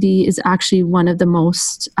OCD is actually one of the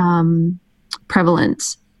most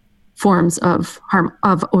prevalent forms of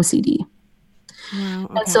OCD. Wow,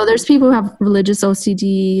 okay. And so there's people who have religious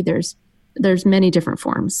OCD. There's many different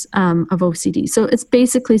forms of OCD. So it's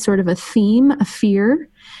basically sort of a theme, a fear,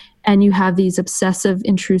 and you have these obsessive,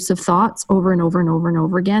 intrusive thoughts over and over and over and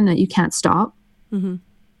over again that you can't stop. Mm-hmm.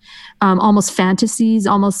 Almost fantasies,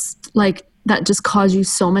 almost like that just cause you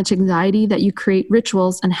so much anxiety that you create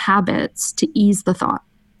rituals and habits to ease the thought.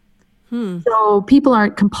 So people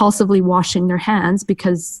aren't compulsively washing their hands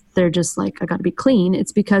because they're just like, I got to be clean.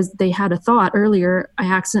 It's because they had a thought earlier,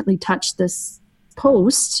 I accidentally touched this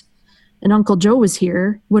post and Uncle Joe was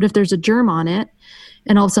here. What if there's a germ on it?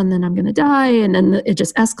 And all of a sudden then I'm going to die. And then it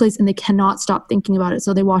just escalates and they cannot stop thinking about it.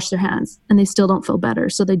 So they wash their hands and they still don't feel better.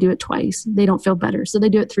 So they do it twice. They don't feel better. So they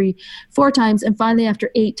do it 3, 4 times. And finally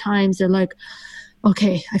after 8 times, they're like,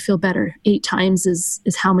 okay, I feel better. 8 times is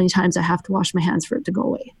how many times I have to wash my hands for it to go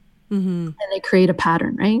away. Mm-hmm. And they create a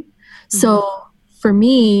pattern, right? Mm-hmm. So for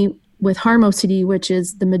me, with harm OCD, which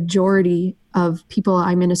is the majority of people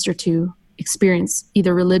I minister to experience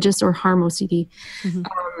either religious or harm OCD,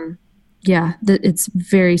 it's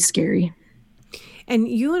very scary. And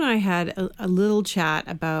you and I had a little chat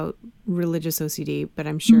about religious OCD, but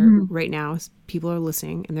I'm sure right now people are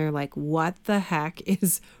listening and they're like, what the heck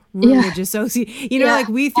is religious OCD?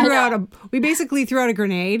 We basically threw out a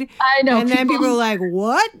grenade. I know. And then people are like,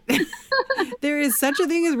 what? There is such a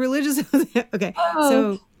thing as religious OCD. Okay.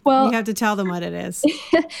 So you have to tell them what it is.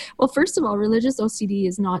 Well, first of all, religious OCD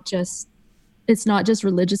is not just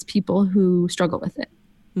religious people who struggle with it.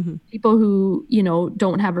 Mm-hmm. People who,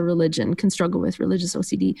 don't have a religion can struggle with religious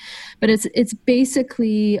OCD, but it's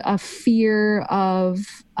basically a fear of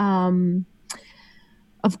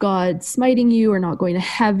God smiting you or not going to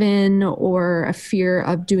heaven, or a fear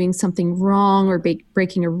of doing something wrong or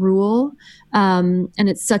breaking a rule. And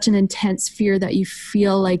it's such an intense fear that you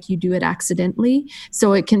feel like you do it accidentally.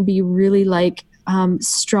 So it can be really like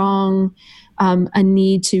strong, a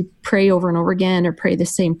need to pray over and over again or pray the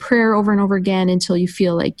same prayer over and over again until you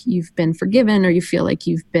feel like you've been forgiven or you feel like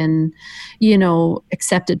you've been,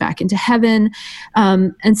 accepted back into heaven.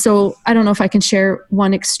 And so I don't know if I can share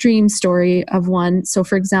one extreme story of one. So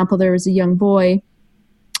for example, there was a young boy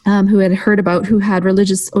who had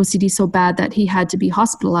religious OCD so bad that he had to be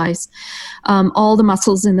hospitalized. All the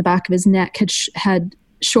muscles in the back of his neck had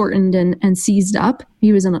shortened and seized up.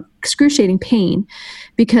 He was in excruciating pain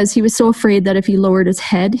because he was so afraid that if he lowered his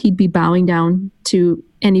head, he'd be bowing down to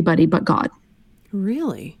anybody but God.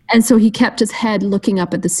 Really? And so he kept his head looking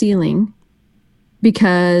up at the ceiling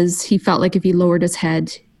because he felt like if he lowered his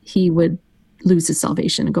head, he would lose his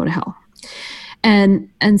salvation and go to hell.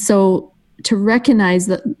 And so to recognize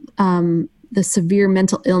that the severe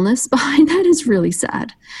mental illness behind that is really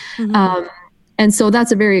sad. Mm-hmm. And so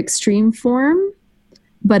that's a very extreme form,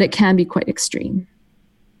 but it can be quite extreme.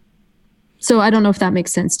 So I don't know if that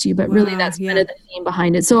makes sense to you, but really that's kind of the theme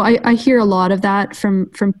behind it. So I hear a lot of that from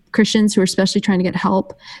Christians who are especially trying to get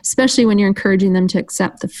help, especially when you're encouraging them to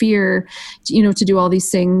accept the fear, to do all these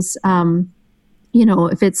things.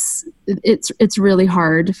 If it's really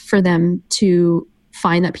hard for them to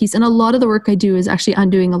find that peace. And a lot of the work I do is actually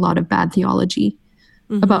undoing a lot of bad theology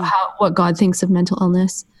about what God thinks of mental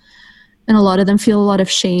illness. And a lot of them feel a lot of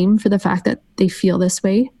shame for the fact that they feel this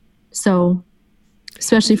way. So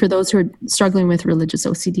especially for those who are struggling with religious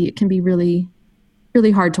OCD, it can be really, really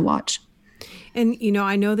hard to watch. And,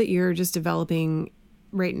 I know that you're just developing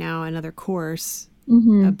right now another course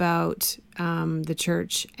about the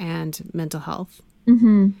church and mental health.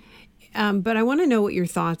 Mm-hmm. But I want to know what your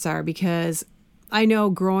thoughts are, because I know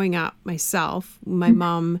growing up myself, my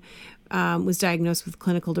mom was diagnosed with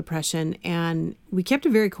clinical depression, and we kept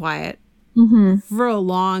it very quiet for a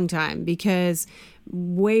long time, because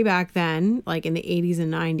way back then, like in the 80s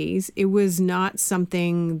and 90s, it was not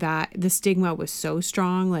something that the stigma was so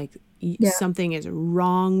strong, like something is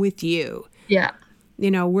wrong with you. Yeah.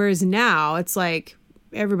 Whereas now it's like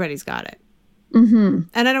everybody's got it. Mm-hmm.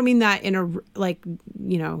 And I don't mean that in a, like,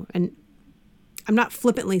 you know, and I'm not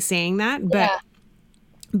flippantly saying that,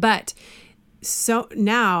 but so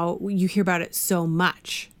now you hear about it so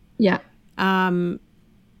much. Yeah. And,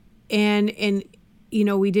 you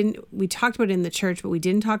know, we talked about it in the church, but we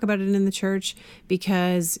didn't talk about it in the church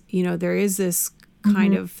because, you know, there is this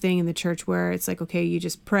kind of thing in the church where it's like, okay, you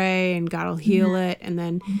just pray and God will heal it. And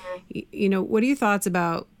then, you know, what are your thoughts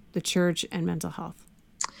about the church and mental health?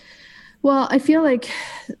 Well, I feel like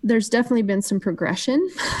there's definitely been some progression.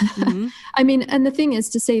 I mean, and the thing is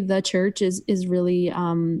to say the church is really,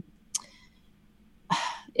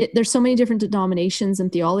 there's so many different denominations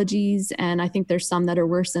and theologies, and I think there's some that are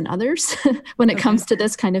worse than others when it comes to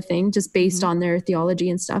this kind of thing, just based on their theology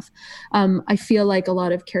and stuff. I feel like a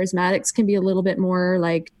lot of charismatics can be a little bit more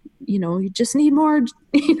like, you know, you just need more,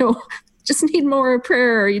 you know, just need more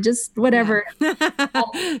prayer, or you just whatever.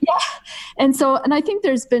 And so, and I think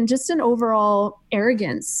there's been just an overall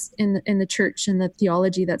arrogance in the church and the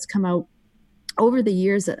theology that's come out over the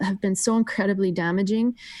years that have been so incredibly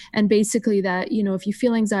damaging. And basically that, you know, if you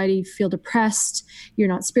feel anxiety, you feel depressed, you're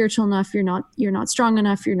not spiritual enough, you're not strong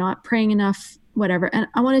enough, you're not praying enough, whatever. And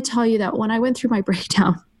I want to tell you that when I went through my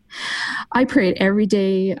breakdown, I prayed every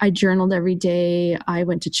day. I journaled every day. I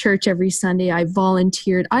went to church every Sunday. I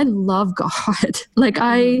volunteered. I love God. Like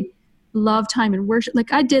I love time and worship.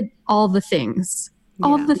 Like I did all the things.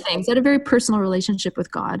 All the things. I had a very personal relationship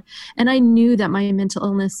with God. And I knew that my mental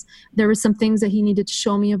illness, there were some things that he needed to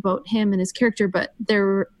show me about him and his character, but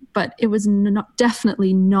it was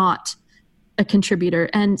definitely not a contributor.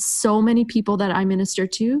 And so many people that I minister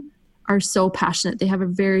to are so passionate. They have a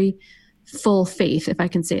very full faith, if I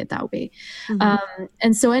can say it that way.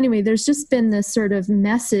 And so anyway, there's just been this sort of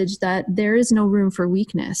message that there is no room for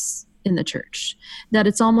weakness in the church, that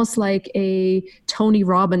it's almost like a Tony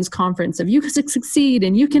Robbins conference of you can succeed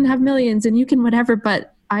and you can have millions and you can whatever.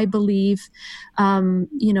 But I believe,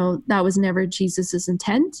 you know, that was never Jesus's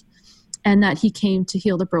intent, and that he came to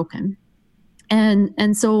heal the broken.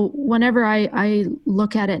 And so whenever I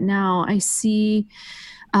look at it now, I see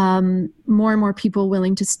more and more people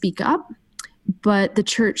willing to speak up, but the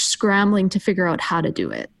church scrambling to figure out how to do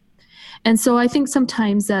it. And so I think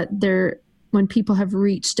sometimes that when people have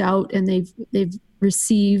reached out and they've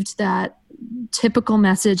received that typical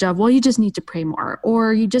message of, well, you just need to pray more,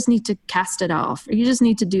 or you just need to cast it off, or you just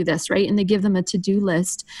need to do this, right? And they give them a to-do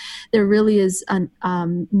list. There really is a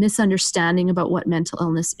misunderstanding about what mental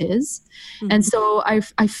illness is. And so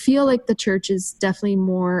I feel like the church is definitely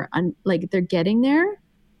more like they're getting there,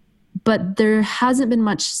 but there hasn't been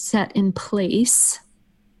much set in place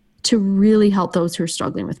to really help those who are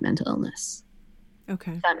struggling with mental illness.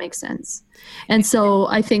 Okay. If that makes sense. And so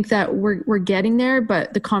I think that we're getting there,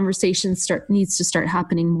 but the conversation needs to start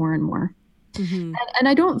happening more and more. And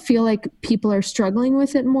I don't feel like people are struggling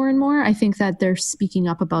with it more and more. I think that they're speaking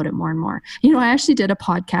up about it more and more. You know, I actually did a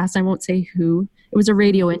podcast. I won't say who. It was a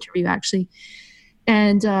radio interview, actually.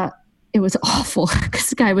 And it was awful because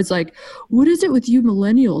the guy was like, what is it with you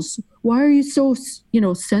millennials? Why are you so, you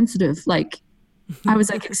know, sensitive? Like, I was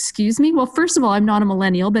like, excuse me? Well, first of all, I'm not a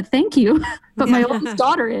millennial, but thank you. But my oldest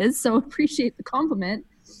daughter is, so appreciate the compliment.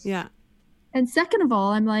 Yeah. And second of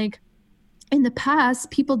all, I'm like, in the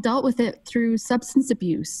past, people dealt with it through substance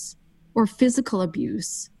abuse or physical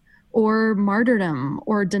abuse or martyrdom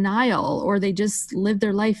or denial, or they just lived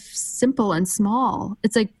their life simple and small.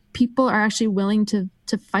 It's like people are actually willing to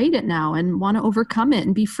fight it now and want to overcome it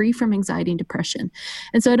and be free from anxiety and depression.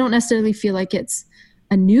 And so I don't necessarily feel like it's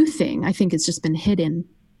a new thing. I think it's just been hidden,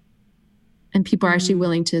 and people are actually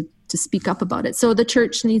willing to speak up about it. So the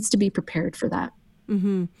church needs to be prepared for that.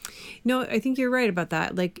 No, I think you're right about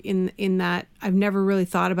that. Like in that, I've never really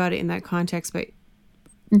thought about it in that context, but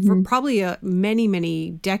for probably many,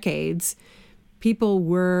 many decades, people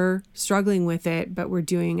were struggling with it, but were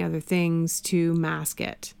doing other things to mask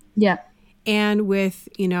it. Yeah. And with,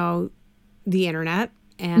 you know, the internet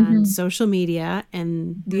and social media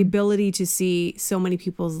and the ability to see so many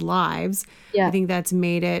people's lives, I think that's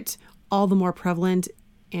made it all the more prevalent,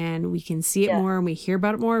 and we can see it more and we hear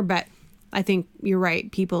about it more. But I think you're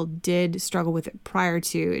right. People did struggle with it prior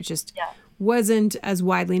to. It just wasn't as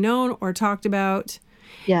widely known or talked about.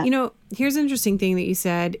 Yeah. You know, here's an interesting thing that you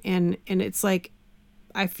said, and it's like,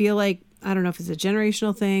 I feel like, I don't know if it's a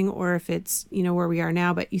generational thing or if it's, you know, where we are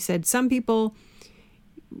now, but you said some people,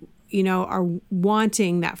 you know, are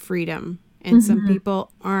wanting that freedom, and some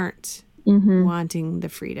people aren't wanting the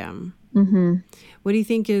freedom. What do you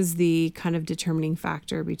think is the kind of determining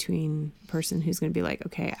factor between a person who's going to be like,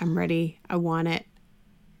 okay, I'm ready, I want it,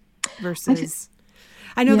 versus,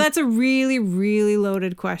 I know that's a really, really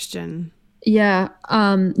loaded question. Yeah.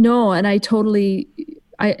 No, and I totally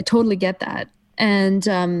get that.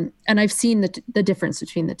 And I've seen the difference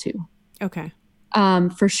between the two. Okay.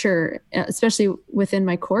 For sure, especially within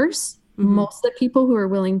my course, most of the people who are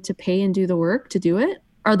willing to pay and do the work to do it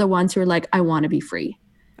are the ones who are like, I want to be free.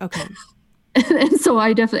 Okay. And so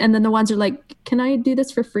I definitely, and then the ones who are like, can I do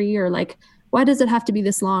this for free? Or like, why does it have to be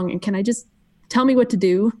this long? And can I just tell me what to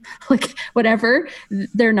do? Like whatever,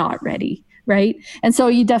 they're not ready. Right. And so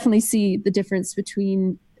you definitely see the difference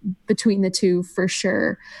between the two for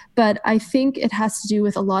sure. But I think it has to do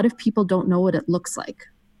with a lot of people don't know what it looks like.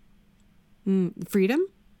 Freedom?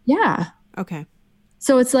 Yeah. Okay.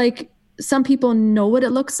 So it's like some people know what it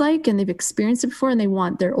looks like and they've experienced it before and they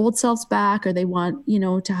want their old selves back, or they want,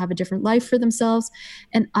 to have a different life for themselves.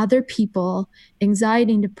 And other people,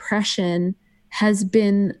 anxiety and depression has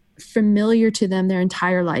been familiar to them their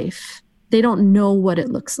entire life. They don't know what it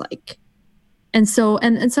looks like. And so,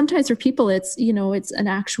 and sometimes for people, it's, it's an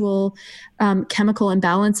actual chemical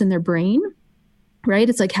imbalance in their brain. Right.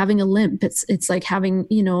 It's like having a limp. It's like having,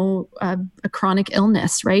 a chronic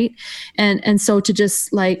illness. Right. And so to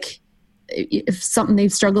just like, if something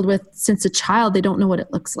they've struggled with since a child, they don't know what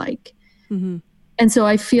it looks like. Mm-hmm. And so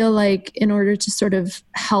I feel like in order to sort of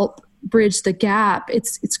help bridge the gap,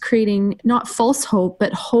 it's creating not false hope,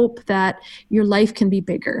 but hope that your life can be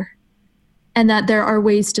bigger and that there are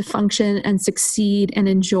ways to function and succeed and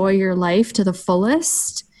enjoy your life to the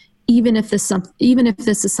fullest, even if this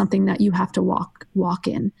is something that you have to walk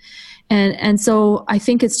in. And so I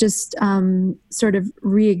think it's just sort of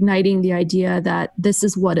reigniting the idea that this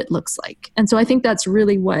is what it looks like. And so I think that's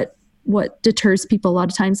really what deters people a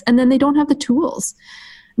lot of times. And then they don't have the tools.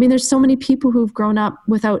 I mean, there's so many people who've grown up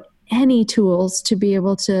without any tools to be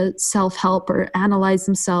able to self-help or analyze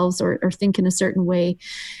themselves or think in a certain way.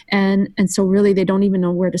 And so really they don't even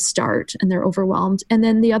know where to start and they're overwhelmed. And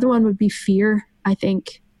then the other one would be fear, I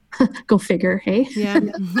think. Go figure, hey? Yeah.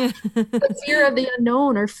 The fear of the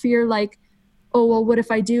unknown, or fear like, oh, well, what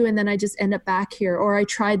if I do? And then I just end up back here, or I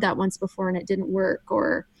tried that once before and it didn't work,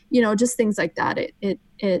 or, just things like that.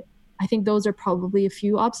 I think those are probably a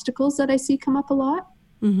few obstacles that I see come up a lot.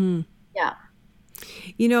 Mm-hmm. Yeah.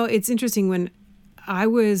 It's interesting when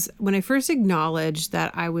I first acknowledged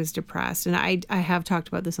that I was depressed, and I have talked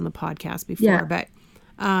about this on the podcast before, but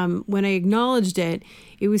when I acknowledged it,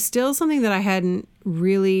 it was still something that I hadn't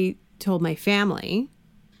really told my family,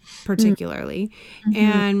 particularly. Mm-hmm.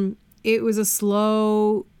 And it was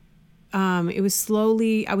I was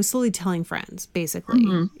slowly telling friends,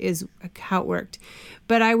 basically, is how it worked.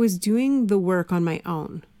 But I was doing the work on my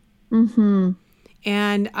own. Mm-hmm.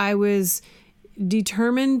 And I was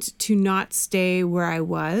determined to not stay where I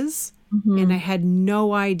was. Mm-hmm. And I had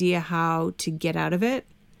no idea how to get out of it.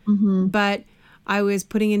 Mm-hmm. But I was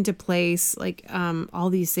putting into place like all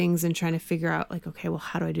these things and trying to figure out like, okay, well,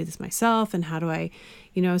 how do I do this myself? And how do I,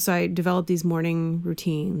 so I developed these morning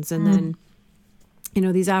routines and then,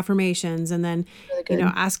 these affirmations, and then, really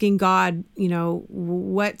asking God,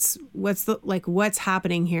 what's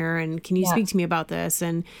happening here? And can you speak to me about this?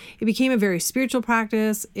 And it became a very spiritual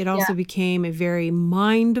practice. It also became a very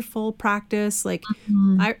mindful practice. Like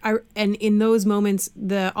and in those moments,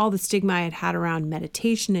 all the stigma I had around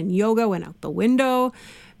meditation and yoga went out the window,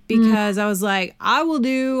 because I was like, I will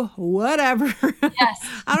do whatever. Yes.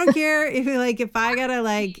 I don't care if I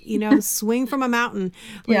gotta swing from a mountain.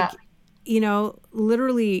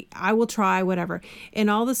 Literally I will try whatever. And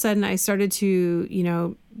all of a sudden I started to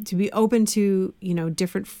be open to,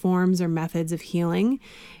 different forms or methods of healing.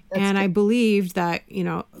 That's and good. I believed that,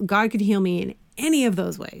 God could heal me in any of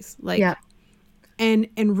those ways. And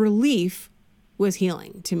relief was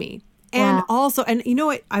healing to me. And also, and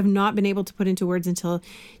what I've not been able to put into words until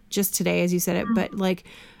just today, as you said it, but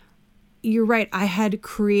you're right. I had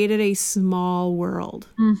created a small world.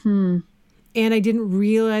 Mm-hmm. And I didn't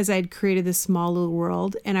realize I'd created this small little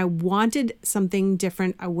world, and I wanted something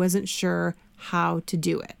different. I wasn't sure how to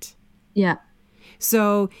do it. Yeah.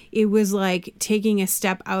 So it was like taking a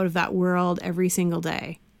step out of that world every single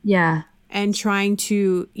day. Yeah. And trying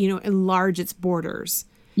to, enlarge its borders.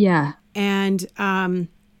 Yeah. And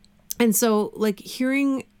so like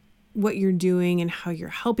hearing what you're doing and how you're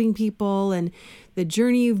helping people and the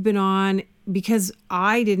journey you've been on, because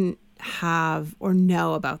I didn't have or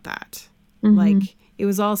know about that. Mm-hmm. Like it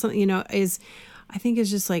was all something, I think it's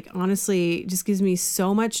just like, honestly, just gives me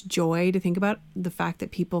so much joy to think about the fact that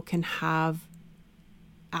people can have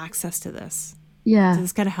access to this. Yeah. To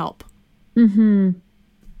this kind of help. Mm-hmm.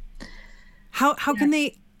 How can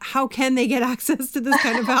they get access to this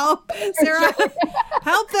kind of help? Sarah,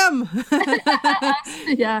 help them.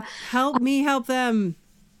 Yeah. Help me help them.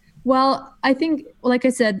 Well, I think, like I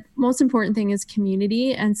said, most important thing is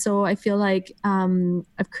community. And so I feel like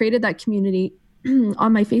I've created that community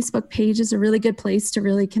on my Facebook page is a really good place to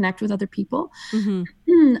really connect with other people.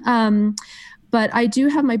 But I do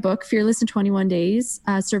have my book, Fearless in 21 Days,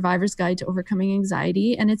 Survivor's Guide to Overcoming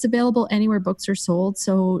Anxiety, and it's available anywhere books are sold.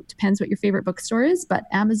 So it depends what your favorite bookstore is, but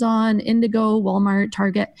Amazon, Indigo, Walmart,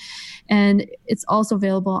 Target. And it's also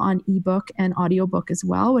available on ebook and audiobook as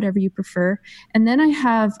well, whatever you prefer. And then I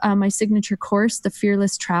have my signature course, The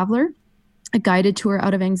Fearless Traveler, a guided tour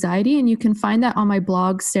out of anxiety. And you can find that on my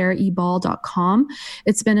blog, saraeball.com.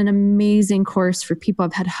 It's been an amazing course for people.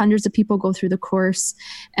 I've had hundreds of people go through the course,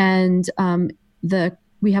 and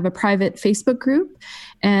we have a private Facebook group,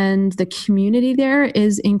 and the community there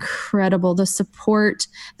is incredible. The support,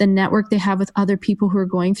 the network they have with other people who are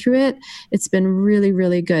going through it, it's been really,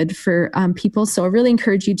 really good for people. So I really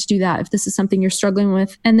encourage you to do that if this is something you're struggling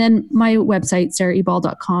with. And then my website,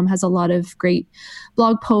 saraeball.com, has a lot of great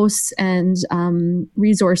blog posts and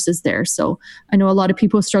resources there. So I know a lot of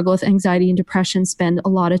people who struggle with anxiety and depression spend a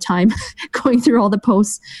lot of time going through all the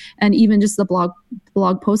posts, and even just the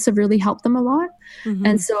blog posts have really helped them a lot.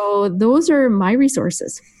 And so those are my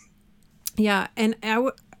resources. Yeah. And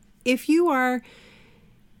if you're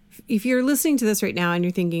listening to this right now and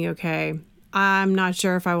you're thinking, okay, I'm not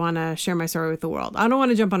sure if I want to share my story with the world, I don't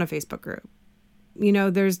want to jump on a Facebook group.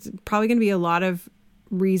 There's probably going to be a lot of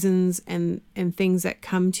reasons and things that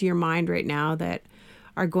come to your mind right now that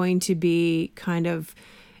are going to be kind of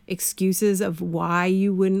excuses of why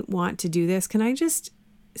you wouldn't want to do this. Can I just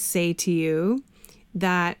say to you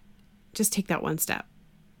that just take that one step.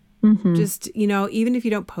 Just, even if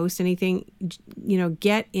you don't post anything,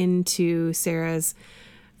 get into Sarah's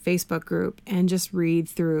Facebook group and just read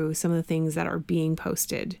through some of the things that are being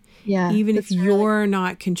posted. Yeah. Even if you're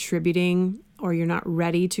not contributing or you're not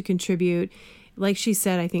ready to contribute, like she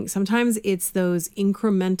said, I think sometimes it's those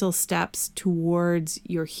incremental steps towards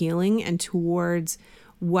your healing and towards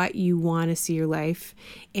what you want to see your life.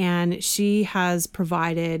 And she has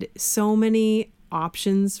provided so many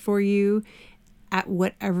options for you at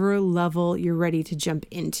whatever level you're ready to jump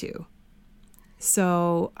into.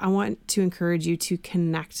 So I want to encourage you to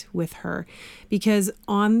connect with her, because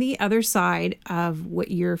on the other side of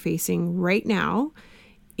what you're facing right now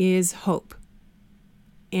is hope.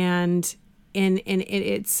 And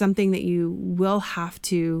it's something that you will have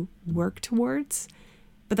to work towards,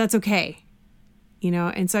 but that's okay.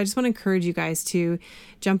 And so I just want to encourage you guys to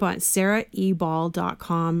jump on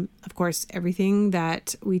saraeball.com. Of course, everything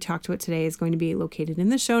that we talked about today is going to be located in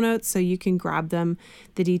the show notes, so you can grab them,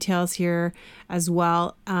 the details here as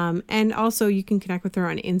well. And also you can connect with her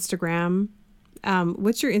on Instagram.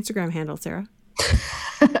 What's your Instagram handle, Sarah?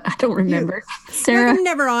 I don't remember. Sarah. You're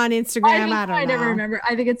never on Instagram. I don't know. I never remember.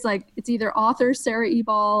 I think it's either author Sarah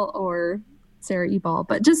Eball or Sarah Eball,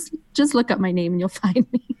 but just look up my name and you'll find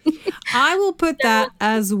me. I will put that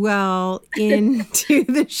as well into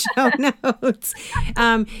the show notes.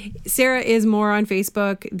 Sarah is more on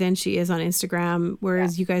Facebook than she is on Instagram,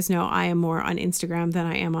 whereas you guys know I am more on Instagram than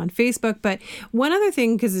I am on Facebook. But one other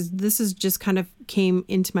thing, because this is just kind of came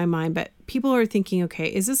into my mind, but people are thinking, okay,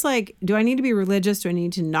 is this like, do I need to be religious? Do I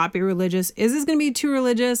need to not be religious? Is this going to be too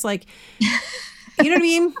religious? Like, you know what I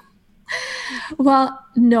mean? Well,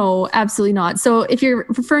 no, absolutely not. So if you're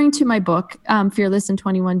referring to my book, Fearless in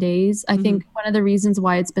 21 Days, I think one of the reasons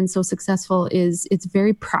why it's been so successful is it's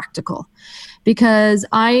very practical. Because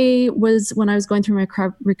when I was going through my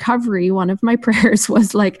recovery, one of my prayers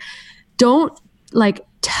was like, don't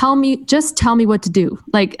just tell me what to do.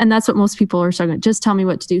 And that's what most people are struggling. Just tell me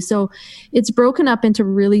what to do. So it's broken up into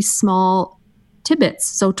really small tidbits.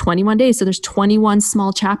 So 21 days. So there's 21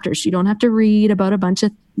 small chapters. You don't have to read about a bunch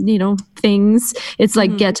of, things. It's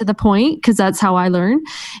like, get to the point, because that's how I learn.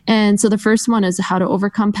 And so the first one is how to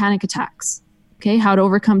overcome panic attacks. Okay. How to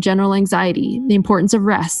overcome general anxiety, the importance of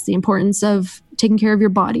rest, the importance of taking care of your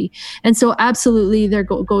body. And so absolutely there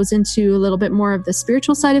goes into a little bit more of the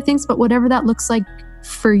spiritual side of things, but whatever that looks like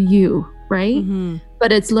for you. Right.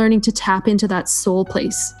 But it's learning to tap into that soul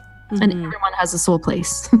place. And everyone has a soul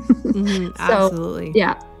place. Absolutely.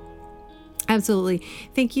 Yeah. Absolutely.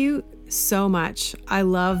 Thank you so much. I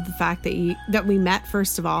love the fact that we met,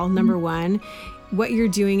 first of all, number one, what you're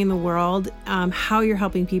doing in the world, how you're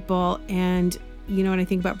helping people. And, when I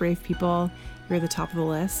think about brave people, you're at the top of the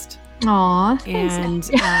list. Aw, thanks.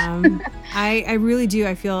 And I really do.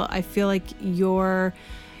 I feel like your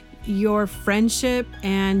friendship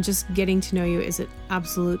and just getting to know you is an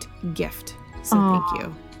absolute gift. So thank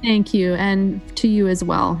you. Thank you. And to you as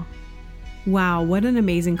well. Wow, what an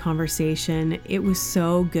amazing conversation. It was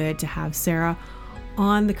so good to have Sarah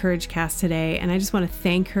on the Courage Cast today, and I just want to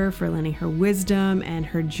thank her for lending her wisdom and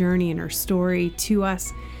her journey and her story to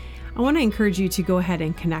us. I want to encourage you to go ahead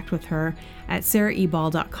and connect with her at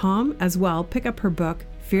saraeball.com. As well, pick up her book,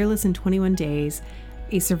 Fearless in 21 Days,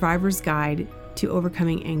 A Survivor's Guide to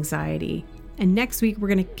Overcoming Anxiety. And next week, we're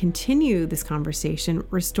going to continue this conversation,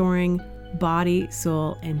 restoring body,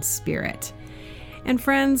 soul, and spirit. And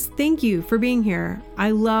friends, thank you for being here.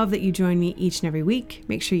 I love that you join me each and every week.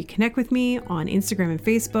 Make sure you connect with me on Instagram and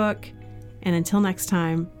Facebook. And until next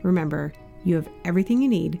time, remember, you have everything you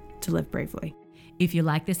need to live bravely. If you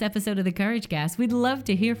like this episode of The Courage Cast, we'd love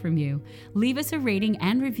to hear from you. Leave us a rating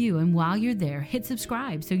and review, and while you're there, hit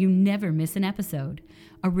subscribe so you never miss an episode.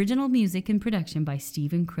 Original music and production by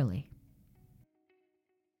Stephen Crilly.